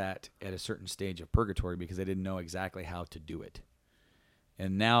idea sat at a certain stage of purgatory because they didn't know exactly how to do it.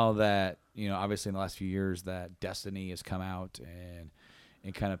 And now that, obviously in the last few years that Destiny has come out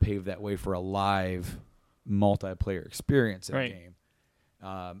and kind of paved that way for a live multiplayer experience in the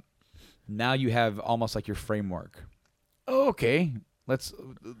game. Now you have almost like your framework. Oh, okay,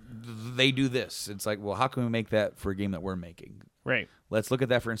 they do this. It's well, how can we make that for a game that we're making? Right. Let's look at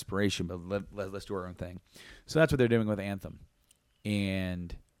that for inspiration, but let's do our own thing. So that's what they're doing with Anthem.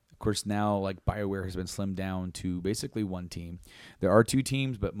 And of course now BioWare has been slimmed down to basically one team. There are 2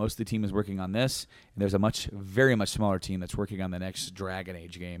 teams, but most of the team is working on this. And there's a very much smaller team that's working on the next Dragon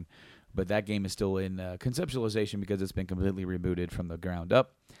Age game. But that game is still in conceptualization because it's been completely rebooted from the ground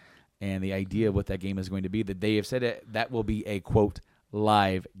up. And the idea of what that game is going to be, that they have said that will be a, quote,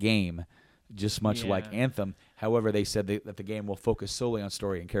 live game, just much like Anthem. However, they said that the game will focus solely on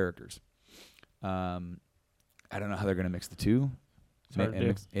story and characters. I don't know how they're going to mix the two.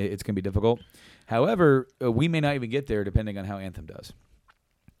 It's going to be difficult. However, we may not even get there depending on how Anthem does.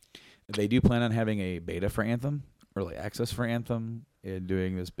 They do plan on having a beta for Anthem, early access for Anthem, and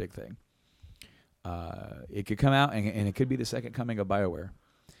doing this big thing. It could come out, and it could be the second coming of BioWare.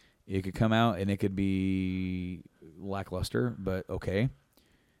 It could come out, and it could be lackluster, but okay.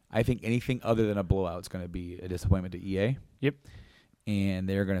 I think anything other than a blowout is going to be a disappointment to EA. Yep. And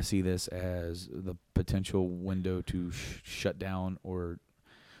they're going to see this as the potential window to shut down or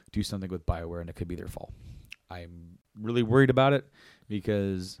do something with BioWare, and it could be their fall. I'm really worried about it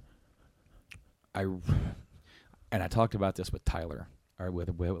because I talked about this with Tyler, or with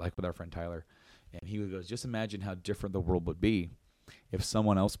our friend Tyler, and he goes, just imagine how different the world would be if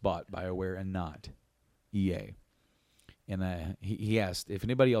someone else bought BioWare and not EA. And he asked if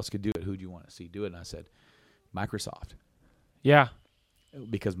anybody else could do it, who do you want to see do it? And I said, Microsoft. Yeah.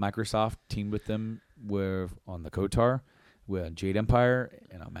 Because Microsoft teamed with them on the KOTOR, with Jade Empire,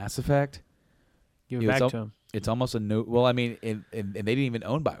 and on Mass Effect. Give it back to them. It's almost a no. Well, I mean, and they didn't even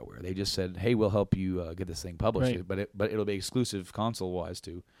own BioWare. They just said, "Hey, we'll help you get this thing published." Right. But it'll be exclusive console-wise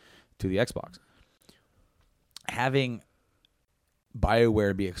to the Xbox. Having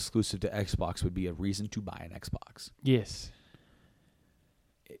BioWare be exclusive to Xbox would be a reason to buy an Xbox. Yes.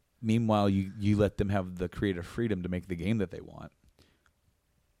 Meanwhile, you let them have the creative freedom to make the game that they want.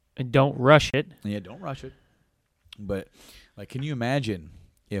 And don't rush it. Yeah, don't rush it. But, like, can you imagine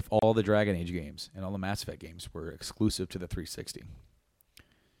if all the Dragon Age games and all the Mass Effect games were exclusive to the 360?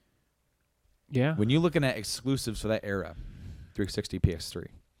 Yeah. When you're looking at exclusives for that era, 360, PS3,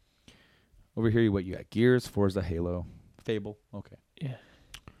 over here you got Gears, Forza, Halo, Fable. Okay. Yeah.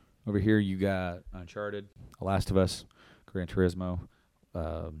 Over here you got Uncharted, The Last of Us, Gran Turismo,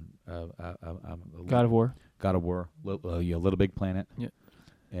 God of War. God of War, Little Big Planet. Yeah.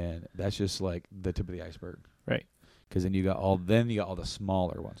 And that's just like the tip of the iceberg. Right. Because then you got all the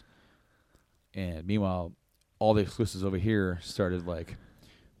smaller ones. And meanwhile, all the exclusives over here started like,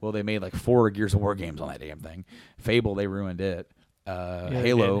 well, they made like 4 Gears of War games on that damn thing. Fable, they ruined it.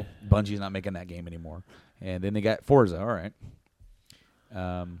 Halo, Bungie's not making that game anymore. And then they got Forza. All right.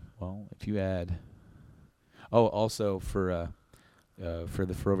 Well, if you add, also for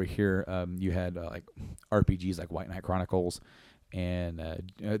over here, you had like RPGs like White Knight Chronicles. And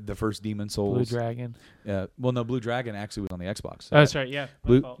the first Demon Souls. Blue Dragon. Blue Dragon actually was on the Xbox. Oh, that's right, yeah.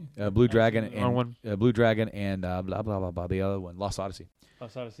 Blue Dragon and Blue Dragon and blah blah blah blah. The other one, Lost Odyssey.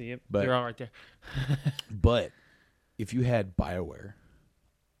 Lost Odyssey. Yep. But, they're all right there. But if you had BioWare,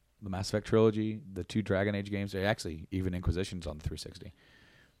 the Mass Effect trilogy, the 2 Dragon Age games, actually even Inquisition's on the 360.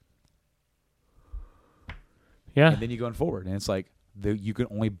 Yeah. And then you're going forward, and it's like you can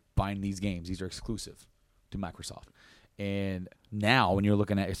only bind these games. These are exclusive to Microsoft. And now, when you're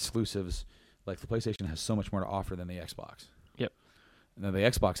looking at exclusives, like the PlayStation has so much more to offer than the Xbox. Yep. Now the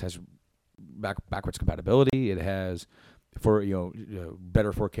Xbox has backwards compatibility. It has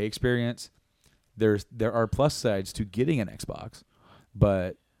better 4K experience. There are plus sides to getting an Xbox,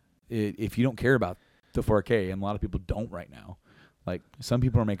 but if you don't care about the 4K, and a lot of people don't right now, like some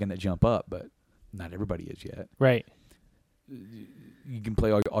people are making that jump up, but not everybody is yet. Right. You can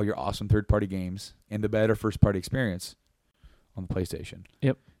play all your awesome third-party games and the better first-party experience on the PlayStation.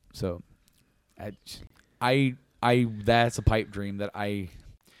 Yep. So, I that's a pipe dream that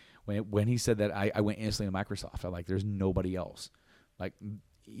when he said that, I went instantly to Microsoft. I'm like, there's nobody else. Like,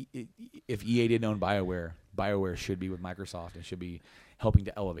 if EA didn't own BioWare should be with Microsoft and should be helping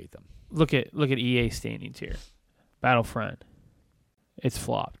to elevate them. Look at EA standings here. Battlefront, it's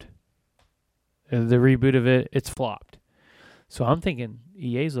flopped. The reboot of it's flopped. So I'm thinking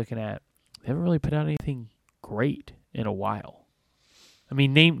EA's looking at, they haven't really put out anything great in a while. I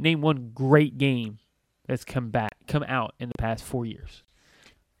mean, name one great game that's come out in the past 4 years.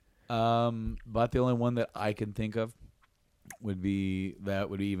 But the only one that I can think of would be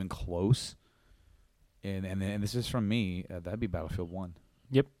even close. And this is from me. That'd be Battlefield 1.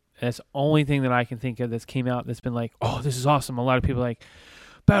 Yep. That's the only thing that I can think of that's came out that's been like, oh, this is awesome. A lot of people are like,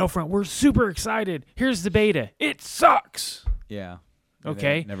 Battlefront, we're super excited. Here's the beta. It sucks. Yeah.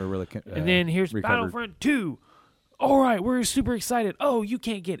 Okay. Never really. And then here's recovered. Battlefront 2. All right, we're super excited. Oh, you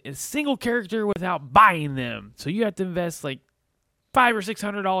can't get a single character without buying them, so you have to invest like $500 or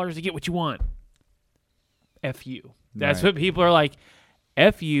 $600 to get what you want. F you. That's what people are like.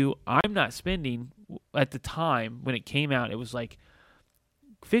 F you. I'm not spending. At the time when it came out, it was like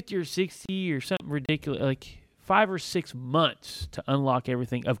 50 or 60 or something ridiculous, like 5 or 6 months to unlock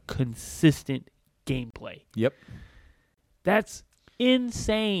everything of consistent gameplay. Yep. That's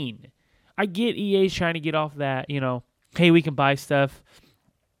insane. I get EA's trying to get off that, hey, we can buy stuff.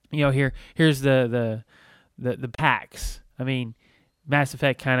 Here's the packs. I mean, Mass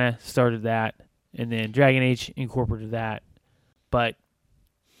Effect kind of started that, and then Dragon Age incorporated that. But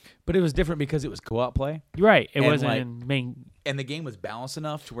it was different because it was co-op play. You're right. It and wasn't in main. And the game was balanced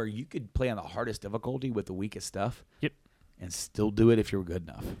enough to where you could play on the hardest difficulty with the weakest stuff. Yep. And still do it if you were good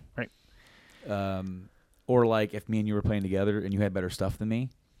enough. Right. Or like if me and you were playing together and you had better stuff than me,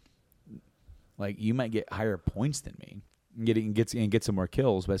 Like, you might get higher points than me and get some more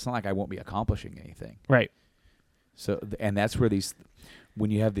kills, but it's not like I won't be accomplishing anything. Right. So, and that's where when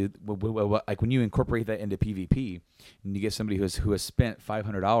you have like when you incorporate that into PvP, and you get somebody who has spent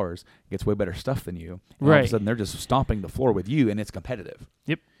 $500, gets way better stuff than you, and all of a sudden they're just stomping the floor with you, and it's competitive.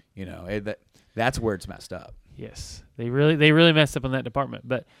 Yep. You know, that's where it's messed up. Yes, they really messed up on that department.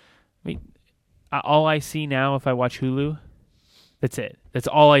 But I mean, all I see now if I watch Hulu, that's it. That's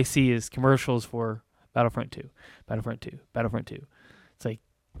all I see is commercials for Battlefront 2, Battlefront 2, Battlefront 2. It's like,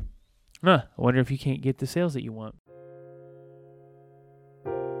 I wonder if you can't get the sales that you want.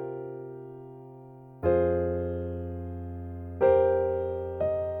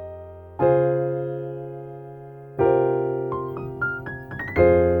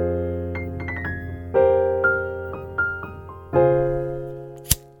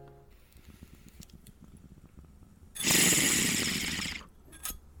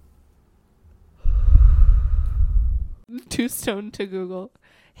 Too stoned to Google.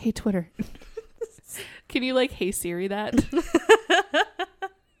 Hey, Twitter. Can you like, hey Siri that?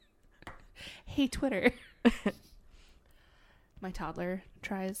 Hey, Twitter. My toddler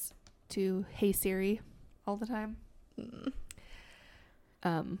tries to hey Siri all the time.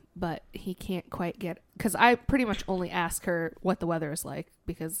 But he can't quite get, because I pretty much only ask her what the weather is like,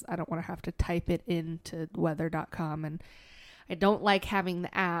 because I don't want to have to type it into weather.com, and I don't like having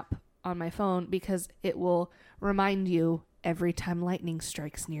the app on my phone because it will remind you every time lightning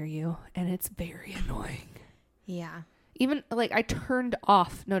strikes near you, and it's very annoying. Yeah. Even like I turned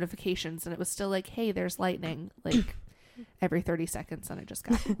off notifications and it was still like, hey, there's lightning, like every 30 seconds, and I just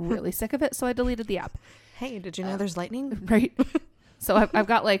got really sick of it, so I deleted the app. Hey, did you know there's lightning? Right. So I've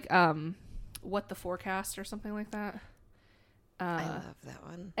got like what the forecast or something like that. I love that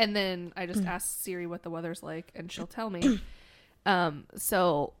one. And then I just ask Siri what the weather's like, and she'll tell me.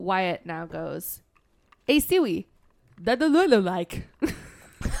 So Wyatt now goes, hey Siri, like.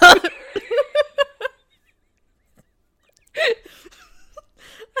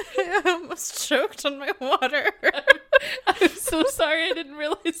 I almost choked on my water. I'm so sorry. I didn't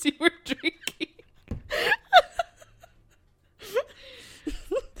realize you were drinking.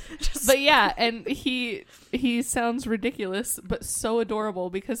 But yeah, and he sounds ridiculous, but so adorable,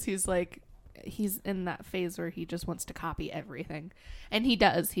 because he's in that phase where he just wants to copy everything. And he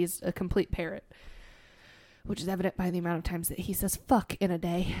does. He's a complete parrot, which is evident by the amount of times that he says fuck in a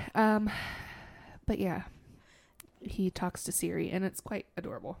day. But yeah, he talks to Siri, and it's quite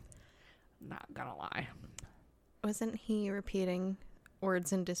adorable. Not gonna lie. Wasn't he repeating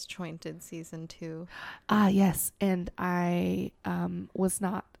Words in Disjointed season 2? Ah, yes. And I was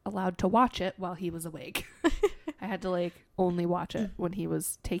not allowed to watch it while he was awake. I had to like only watch it when he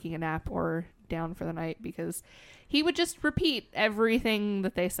was taking a nap or down for the night, because he would just repeat everything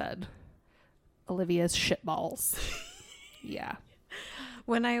that they said. Olivia's shitballs. Yeah.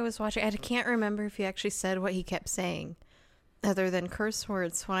 When I was watching, I can't remember if he actually said what he kept saying other than curse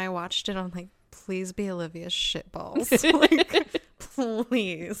words. When I watched it, I'm like, please be Olivia's shitballs. Like,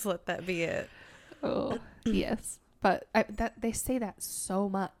 please let that be it. Oh, yes. But they say that so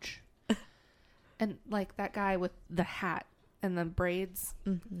much. And like that guy with the hat and the braids.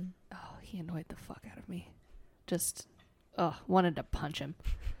 Mm-hmm. Oh, he annoyed the fuck out of me. Just, wanted to punch him.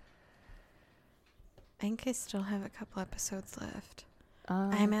 I think I still have a couple episodes left.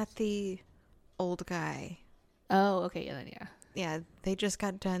 I'm at the old guy. Oh, okay. Yeah, then yeah. Yeah, they just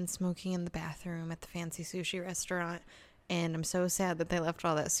got done smoking in the bathroom at the fancy sushi restaurant, and I'm so sad that they left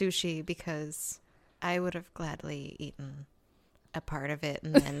all that sushi, because I would have gladly eaten a part of it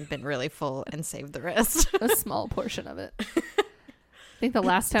and then been really full and saved the rest. A small portion of it. I think the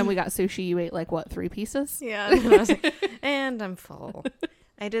last time we got sushi, you ate like, what, 3 pieces? Yeah. And I was like, and I'm full.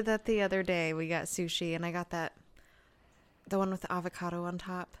 I did that the other day. We got sushi, and I got the one with the avocado on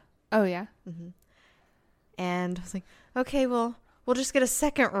top. Oh, yeah? Mm-hmm. And I was like, okay, well, we'll just get a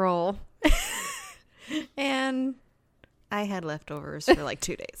second roll. And I had leftovers for like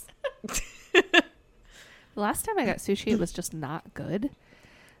 2 days. The last time I got sushi, it was just not good.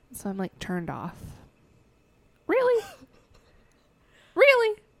 So I'm like turned off. Really?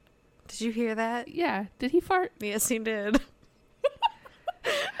 Really? Did you hear that? Yeah. Did he fart? Yes, he did.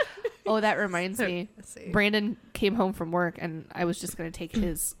 Oh, that reminds me. Brandon came home from work, and I was just going to take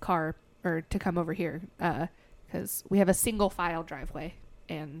his car to come over here, because we have a single file driveway,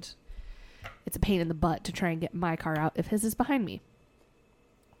 and it's a pain in the butt to try and get my car out if his is behind me.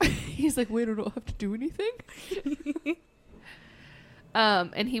 He's like, wait, I don't have to do anything.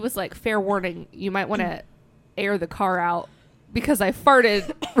 And he was like, fair warning, you might want to air the car out, because I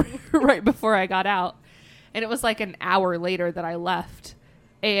farted right before I got out. And it was like an hour later that I left.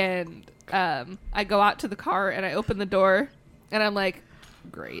 And I go out to the car and I open the door and I'm like,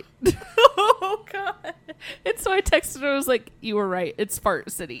 great. Oh God. And so I texted him. I was like, you were right. It's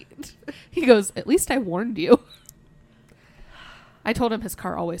Fart City. He goes, at least I warned you. I told him his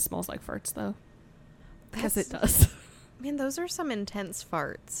car always smells like farts though. Because it does. Man, those are some intense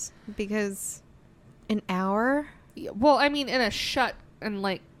farts. Because an hour? Well, I mean, in a shut and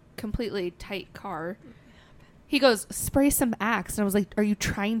like completely tight car. He goes, spray some Axe. And I was like, are you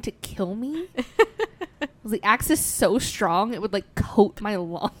trying to kill me? I was like, Axe is so strong, it would like coat my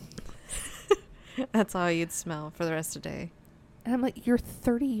lungs. That's all you'd smell for the rest of the day. And I'm like, you're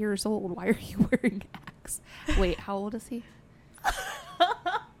 30 years old. Why are you wearing Axe? Wait, how old is he?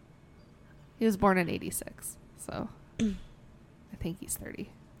 He was born in 86. So I think he's 30.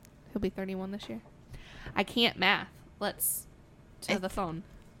 He'll be 31 this year. I can't math. Let's to the phone.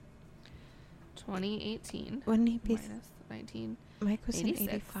 2018. Wouldn't he be minus 19? Mike was in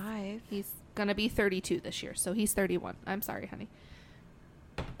 85. He's gonna be 32 this year, so he's 31. I'm sorry, honey.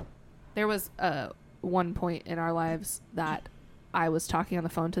 There was one point in our lives that I was talking on the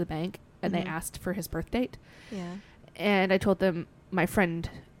phone to the bank, and they asked for his birth date. Yeah. And I told them my friend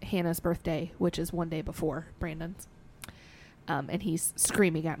Hannah's birthday, which is one day before Brandon's. And he's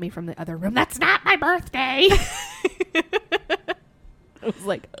screaming at me from the other room, "That's not my birthday!" I was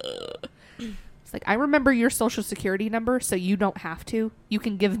like, ugh. It's like, I remember your social security number, so you don't have to. You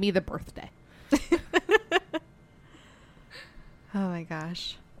can give me the birthday. Oh my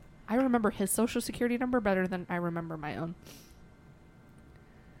gosh. I remember his social security number better than I remember my own.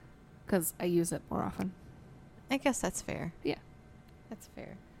 Because I use it more often. I guess that's fair. Yeah. That's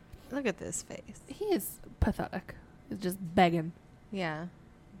fair. Look at this face. He is pathetic. He's just begging. Yeah.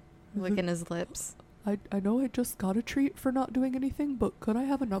 Licking his lips. I know I just got a treat for not doing anything, but could I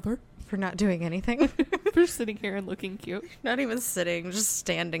have another? For not doing anything? For sitting here and looking cute. Not even sitting, just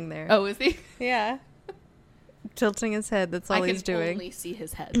standing there. Oh, is he? Yeah. Tilting his head, that's all he's doing. I can only see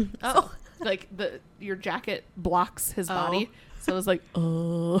his head. Oh. So, like, your jacket blocks his body. So I was like,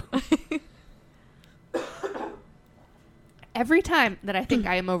 oh. Every time that I think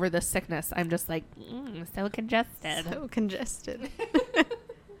I am over this sickness, I'm just like, so congested. So congested.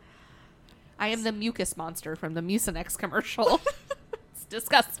 I am the mucus monster from the Mucinex commercial. It's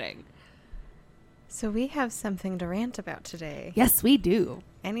disgusting. So we have something to rant about today. Yes, we do.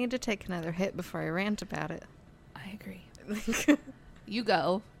 I need to take another hit before I rant about it. I agree. You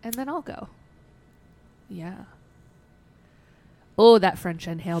go, and then I'll go. Yeah. Oh, that French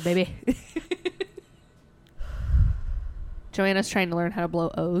inhale, baby. Joanna's trying to learn how to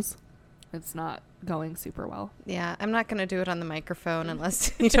blow O's. It's not going super well. Yeah, I'm not going to do it on the microphone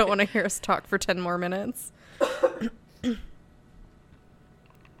unless you don't want to hear us talk for 10 more minutes.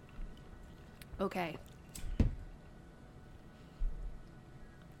 Okay.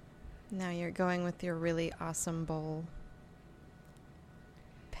 Now you're going with your really awesome bowl.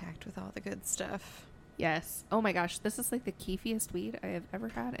 Packed with all the good stuff. Yes. Oh my gosh, this is like the keefiest weed I have ever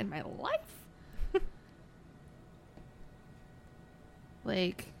had in my life.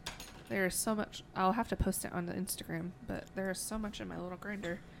 Like, there's so much. I'll have to post it on the Instagram, but there's so much in my little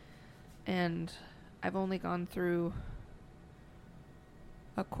grinder. And I've only gone through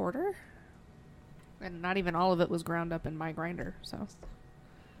a quarter. And not even all of it was ground up in my grinder, so.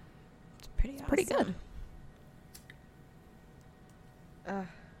 It's pretty awesome. Pretty good.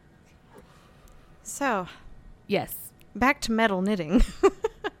 So. Yes. Back to metal knitting.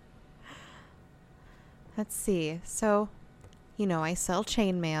 Let's see. So, you know, I sell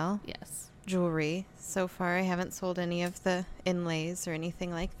chainmail. Yes. Jewelry. So far, I haven't sold any of the inlays or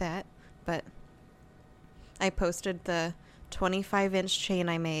anything like that. But I posted the 25-inch chain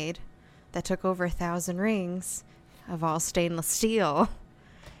I made that took over 1,000 rings of all stainless steel.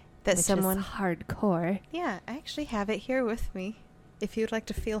 That Which someone is hardcore. Yeah, I actually have it here with me. If you'd like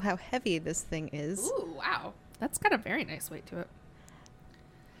to feel how heavy this thing is. Ooh, wow. That's got a very nice weight to it.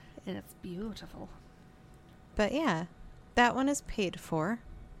 And it's beautiful. But yeah, that one is paid for.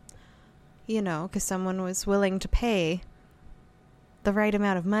 You know, because someone was willing to pay the right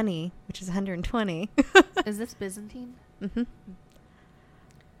amount of money, which is 120. Is this Byzantine? Mm-hmm.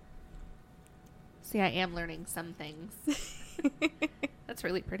 See, I am learning some things. That's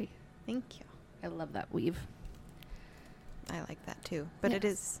really pretty. Thank you. I love that weave. I like that too. But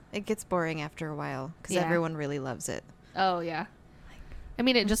Yes. it gets boring after a while because Yeah. everyone really loves it. Oh, yeah. I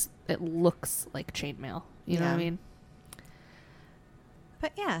mean, it looks like chainmail. You know what I mean?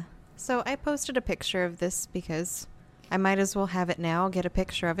 But yeah, so I posted a picture of this because I might as well have it now, get a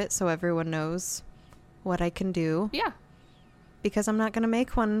picture of it so everyone knows what I can do. Yeah. Because I'm not going to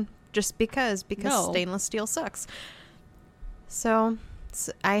make one just because No. stainless steel sucks. So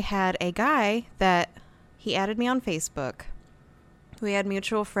I had a guy that he added me on Facebook. We had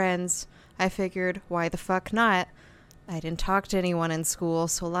mutual friends. I figured, why the fuck not? I didn't talk to anyone in school,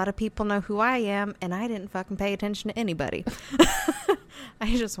 so a lot of people know who I am, and I didn't fucking pay attention to anybody.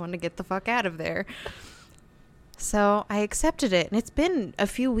 I just wanted to get the fuck out of there. So I accepted it, and it's been a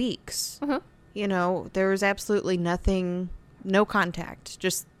few weeks. You know, there was absolutely nothing, no contact,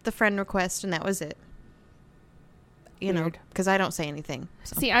 just the friend request, and that was it. You know, because I don't say anything.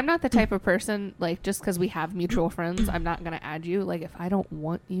 So. See, I'm not the type of person, like, just because we have mutual friends, I'm not going to add you. Like, if I don't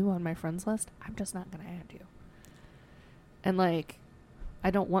want you on my friends list, I'm just not going to add you. And, like, I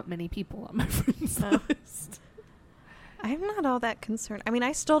don't want many people on my friends list. I'm not all that concerned. I mean,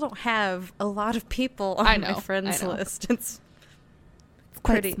 I still don't have a lot of people on my friends list. It's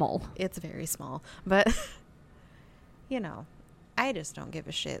quite pretty small. It's very small. But, you know, I just don't give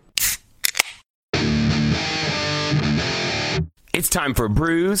a shit. It's time for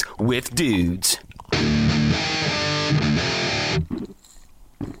Brews with Dudes.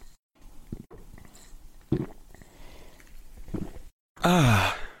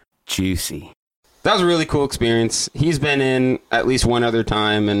 Juicy. That was a really cool experience. He's been in at least one other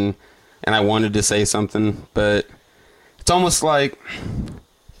time, and I wanted to say something, but it's almost like,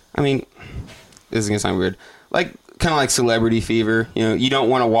 I mean, this is going to sound weird, like kind of like celebrity fever. You know, you don't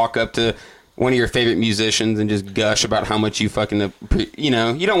want to walk up to one of your favorite musicians and just gush about how much you fucking, you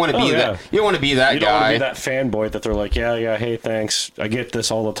know, you don't want to be that. You don't want to be that guy. You don't want to be that fanboy that they're like, yeah, hey, thanks. I get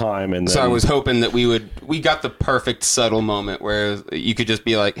this all the time. And then, so I was hoping that we got the perfect subtle moment where you could just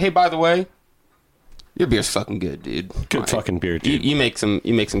be like, hey, by the way, your beer's fucking good, dude. Good fucking beer, dude. You make some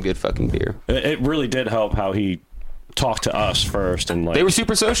good fucking beer. It really did help how he talked to us first, and like they were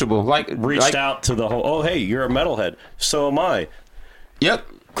super sociable. Like reached out to the whole. Oh, hey, you're a metalhead. So am I. Yep.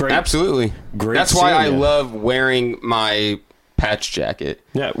 Great. Absolutely. Great. That's why I love wearing my patch jacket.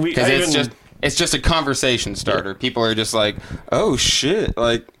 Yeah, because it's just a conversation starter. Yeah. People are just like, oh shit,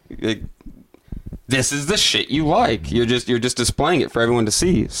 like this is the shit you like. You're just displaying it for everyone to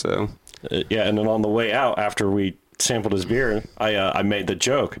see. So. Yeah, and then on the way out, after we sampled his beer, I made the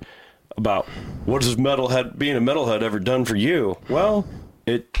joke about what has being a metalhead ever done for you? Well,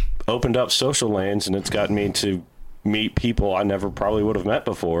 it opened up social lanes, and it's gotten me to meet people I never probably would have met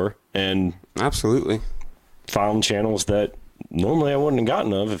before, and absolutely found channels that normally I wouldn't have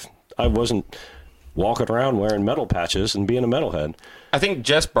gotten of if I wasn't walking around wearing metal patches and being a metalhead. I think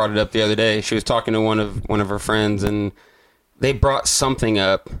Jess brought it up the other day. She was talking to one of her friends, and they brought something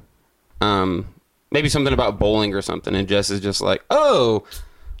up. Maybe something about bowling or something, and Jess is just like, oh,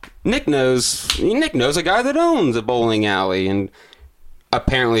 Nick knows a guy that owns a bowling alley, and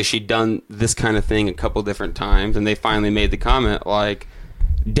apparently she'd done this kind of thing a couple different times, and they finally made the comment like,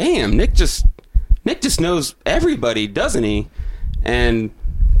 damn, Nick just knows everybody, doesn't he? And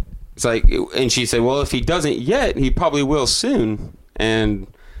it's like, and she said, well, if he doesn't yet, he probably will soon. And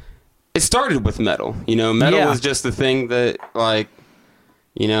it started with metal, you know, metal was just the thing that, like,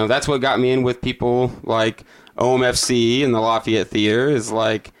 you know, that's what got me in with people like OMFC and the Lafayette Theater, is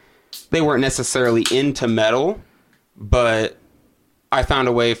like they weren't necessarily into metal, but I found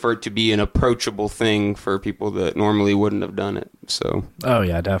a way for it to be an approachable thing for people that normally wouldn't have done it. So. Oh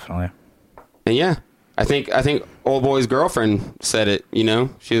yeah, definitely. And yeah, I think old boy's girlfriend said it. You know,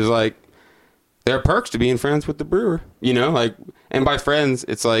 she was like, there are perks to being friends with the brewer. You know, like, and by friends,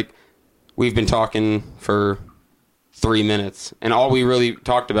 it's like we've been talking for 3 minutes, and all we really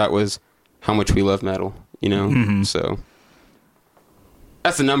talked about was how much we love metal, you know? Mm-hmm. So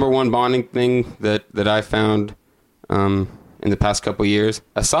that's the number one bonding thing that I found in the past couple years,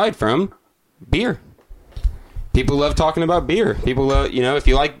 aside from beer. People love talking about beer. People love, you know, if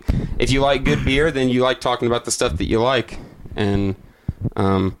you like good beer, then you like talking about the stuff that you like. And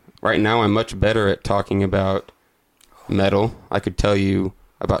right now I'm much better at talking about metal. I could tell you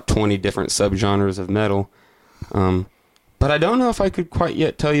about 20 different subgenres of metal. But I don't know if I could quite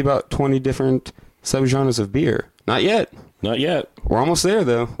yet tell you about 20 different subgenres of beer. Not yet. Not yet. We're almost there,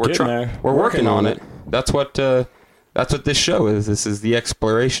 though. We're working on it. That's what this show is. This is the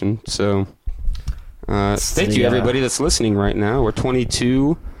exploration. So, thank you, everybody that's listening right now. We're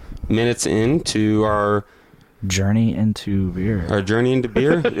 22 minutes into our journey into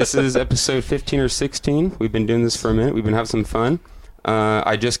beer. This is episode 15 or 16. We've been doing this for a minute. We've been having some fun.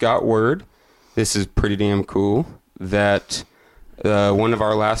 I just got word. This is pretty damn cool that one of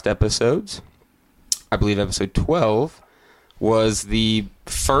our last episodes, I believe episode 12, was the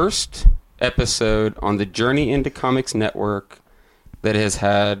first episode on the Journey into Comics Network that has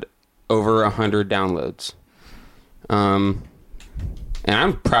had over 100 downloads. And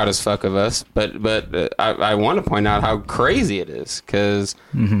I'm proud as fuck of us, but I want to point out how crazy it is because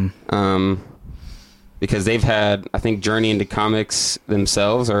they've had, I think Journey into Comics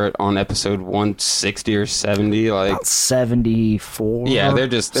themselves are on episode 160 or 70, like about 74. Yeah,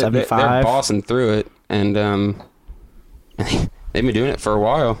 they're 75. They're bossing through it, and they've been doing it for a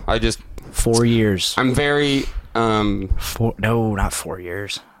while. 4 years. I'm very no, not 4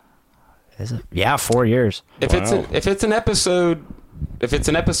 years. Is it? Yeah, 4 years. If it's an episode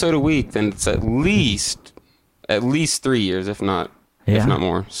a week, then it's at least 3 years, if not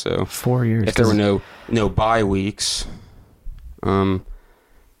more. So 4 years. If there were no bye weeks. But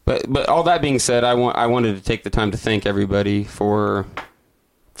all that being said, I wanted to take the time to thank everybody for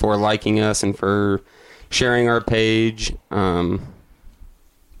liking us and for sharing our page.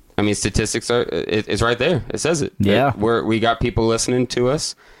 I mean, statistics it's right there. It says it. Yeah. We got people listening to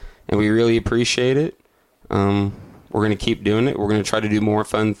us, and we really appreciate it. We're going to keep doing it. We're going to try to do more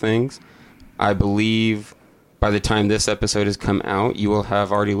fun things. I believe by the time this episode has come out, you will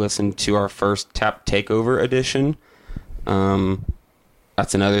have already listened to our first Tap Takeover edition.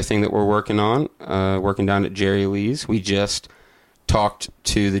 That's another thing that we're working on, working down at Jerry Lee's. We just talked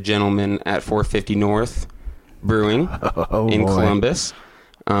to the gentleman at 450 North Brewing in Columbus.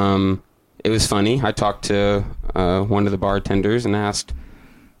 It was funny. I talked to one of the bartenders and asked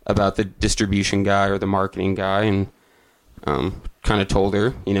about the distribution guy or the marketing guy, and kind of told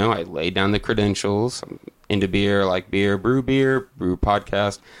her, I laid down the credentials. I'm into beer, like beer, brew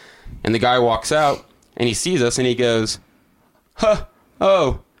podcast. And the guy walks out and he sees us and he goes,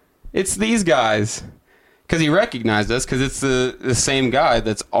 oh, it's these guys. Because he recognized us because it's the same guy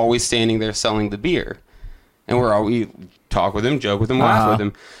that's always standing there selling the beer. And we talk with him, joke with him, laugh with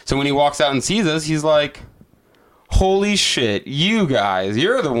him. So when he walks out and sees us, he's like, holy shit, you guys,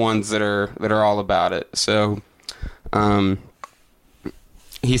 you're the ones that are all about it. So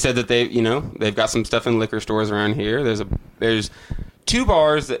he said that they've got some stuff in liquor stores around here. There's 2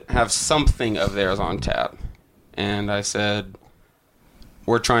 bars that have something of theirs on tap. And I said,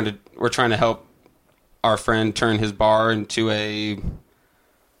 we're trying to help our friend turn his bar into a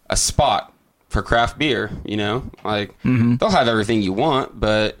spot for craft beer, They'll have everything you want,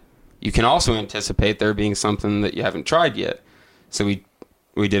 but you can also anticipate there being something that you haven't tried yet. So we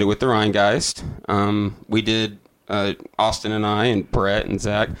did it with the Rheingeist. We did Austin and I and Brett and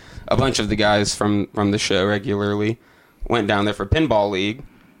Zach, a bunch of the guys from the show regularly, went down there for Pinball League,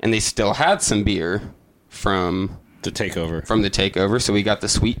 and they still had some beer from the takeover. So we got the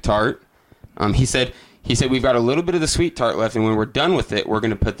Sweet Tart. He said we've got a little bit of the Sweet Tart left, and when we're done with it, we're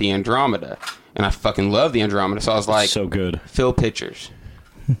going to put the Andromeda. And I fucking love the Andromeda, so I was like, so good. Fill pitchers.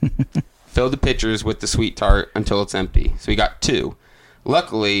 Fill the pitchers with the Sweet Tart until it's empty. So we got 2.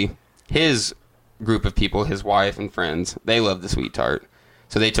 Luckily, his group of people, his wife and friends, they love the Sweet Tart.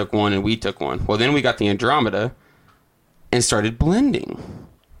 So they took 1 and we took 1. Well, then we got the Andromeda and started blending.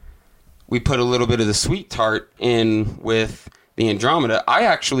 We put a little bit of the Sweet Tart in with the Andromeda. I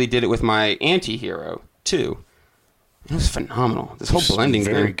actually did it with my Anti-Hero, too. It was phenomenal. This whole blending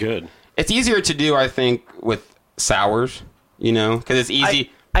thing. Very good. It's easier to do, I think, with sours, because it's easy.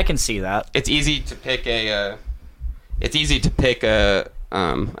 I can see that. It's easy to pick an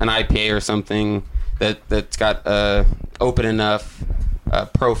IPA or something that's got open enough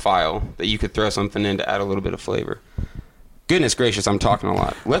profile that you could throw something in to add a little bit of flavor. Goodness gracious, I'm talking a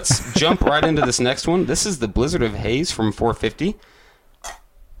lot. Let's jump right into this next one. This is the Blizzard of Haze from 450.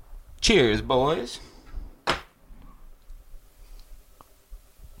 Cheers, boys.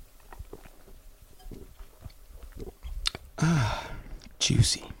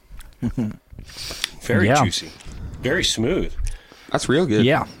 Juicy. Very juicy. Very smooth. That's real good.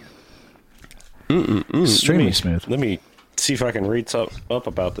 Yeah. Extremely smooth. Let me see if I can read up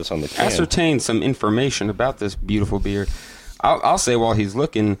about this on the can. Ascertain some information about this beautiful beer. I'll say while he's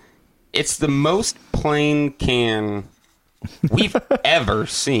looking, it's the most plain can we've ever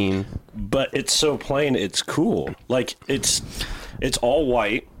seen. But it's so plain, it's cool. Like it's all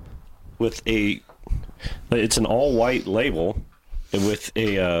white with it's an all white label with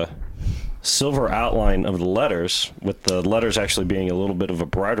a silver outline of the letters, with the letters actually being a little bit of a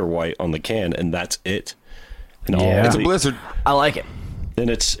brighter white on the can, and that's it. And it's a Blizzard. I like it. And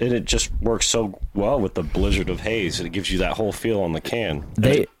it just works so well with the Blizzard of Haze. It gives you that whole feel on the can.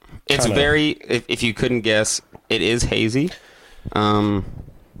 It's very, if you couldn't guess, it is hazy.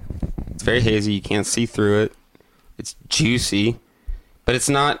 It's very hazy. You can't see through it. It's juicy, but it's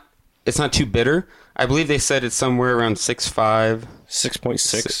not too bitter. I believe they said it's somewhere around 6.5.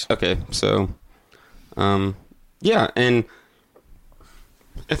 6.6. Okay, so, yeah, and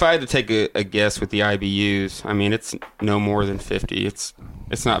If I had to take a guess with the IBUs, I mean, it's no more than 50. It's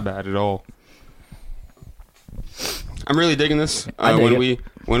not bad at all. I'm really digging this.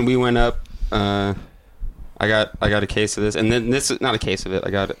 When we went up, I got a case of this, and then this is not a case of it. I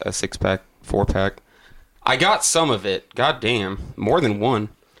got a 6-pack, 4-pack. I got some of it. God damn, more than one.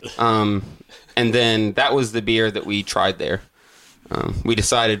 And then that was the beer that we tried there. We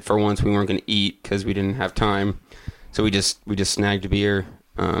decided for once we weren't going to eat because we didn't have time, so we just snagged a beer.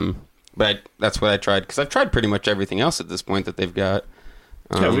 But that's what I tried because I've tried pretty much everything else at this point that they've got.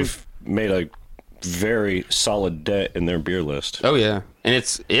 Yeah, we've made a very solid dent in their beer list. Oh yeah, and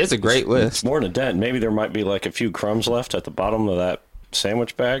it is a great list. It's more than a dent. Maybe there might be like a few crumbs left at the bottom of that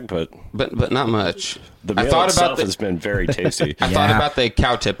sandwich bag, but not much. The meal itself has been very tasty. I thought about the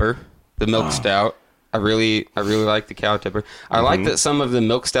cow tipper, the milk stout. I really like the cow tipper. I like that some of the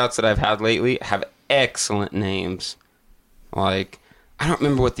milk stouts that I've had lately have excellent names. Like, I don't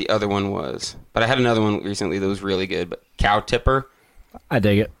remember what the other one was, but I had another one recently that was really good. But cow tipper, I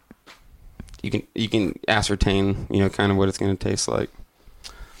dig it. You can ascertain, kind of what it's going to taste like.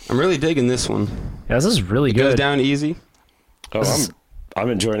 I'm really digging this one. Yeah, this is really good. Goes down easy. Oh, I'm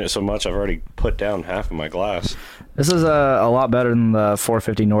enjoying it so much. I've already put down half of my glass. This is a lot better than the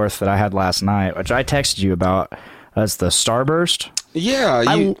 450 North that I had last night, which I texted you about. That's the Starburst.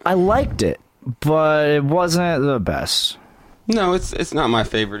 Yeah, I liked it, but it wasn't the best. No, it's not my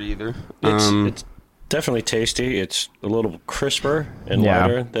favorite either. It's definitely tasty. It's a little crisper and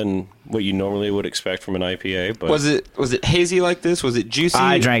lighter than what you normally would expect from an IPA. But was it hazy like this? Was it juicy?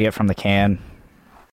 I drank it from the can.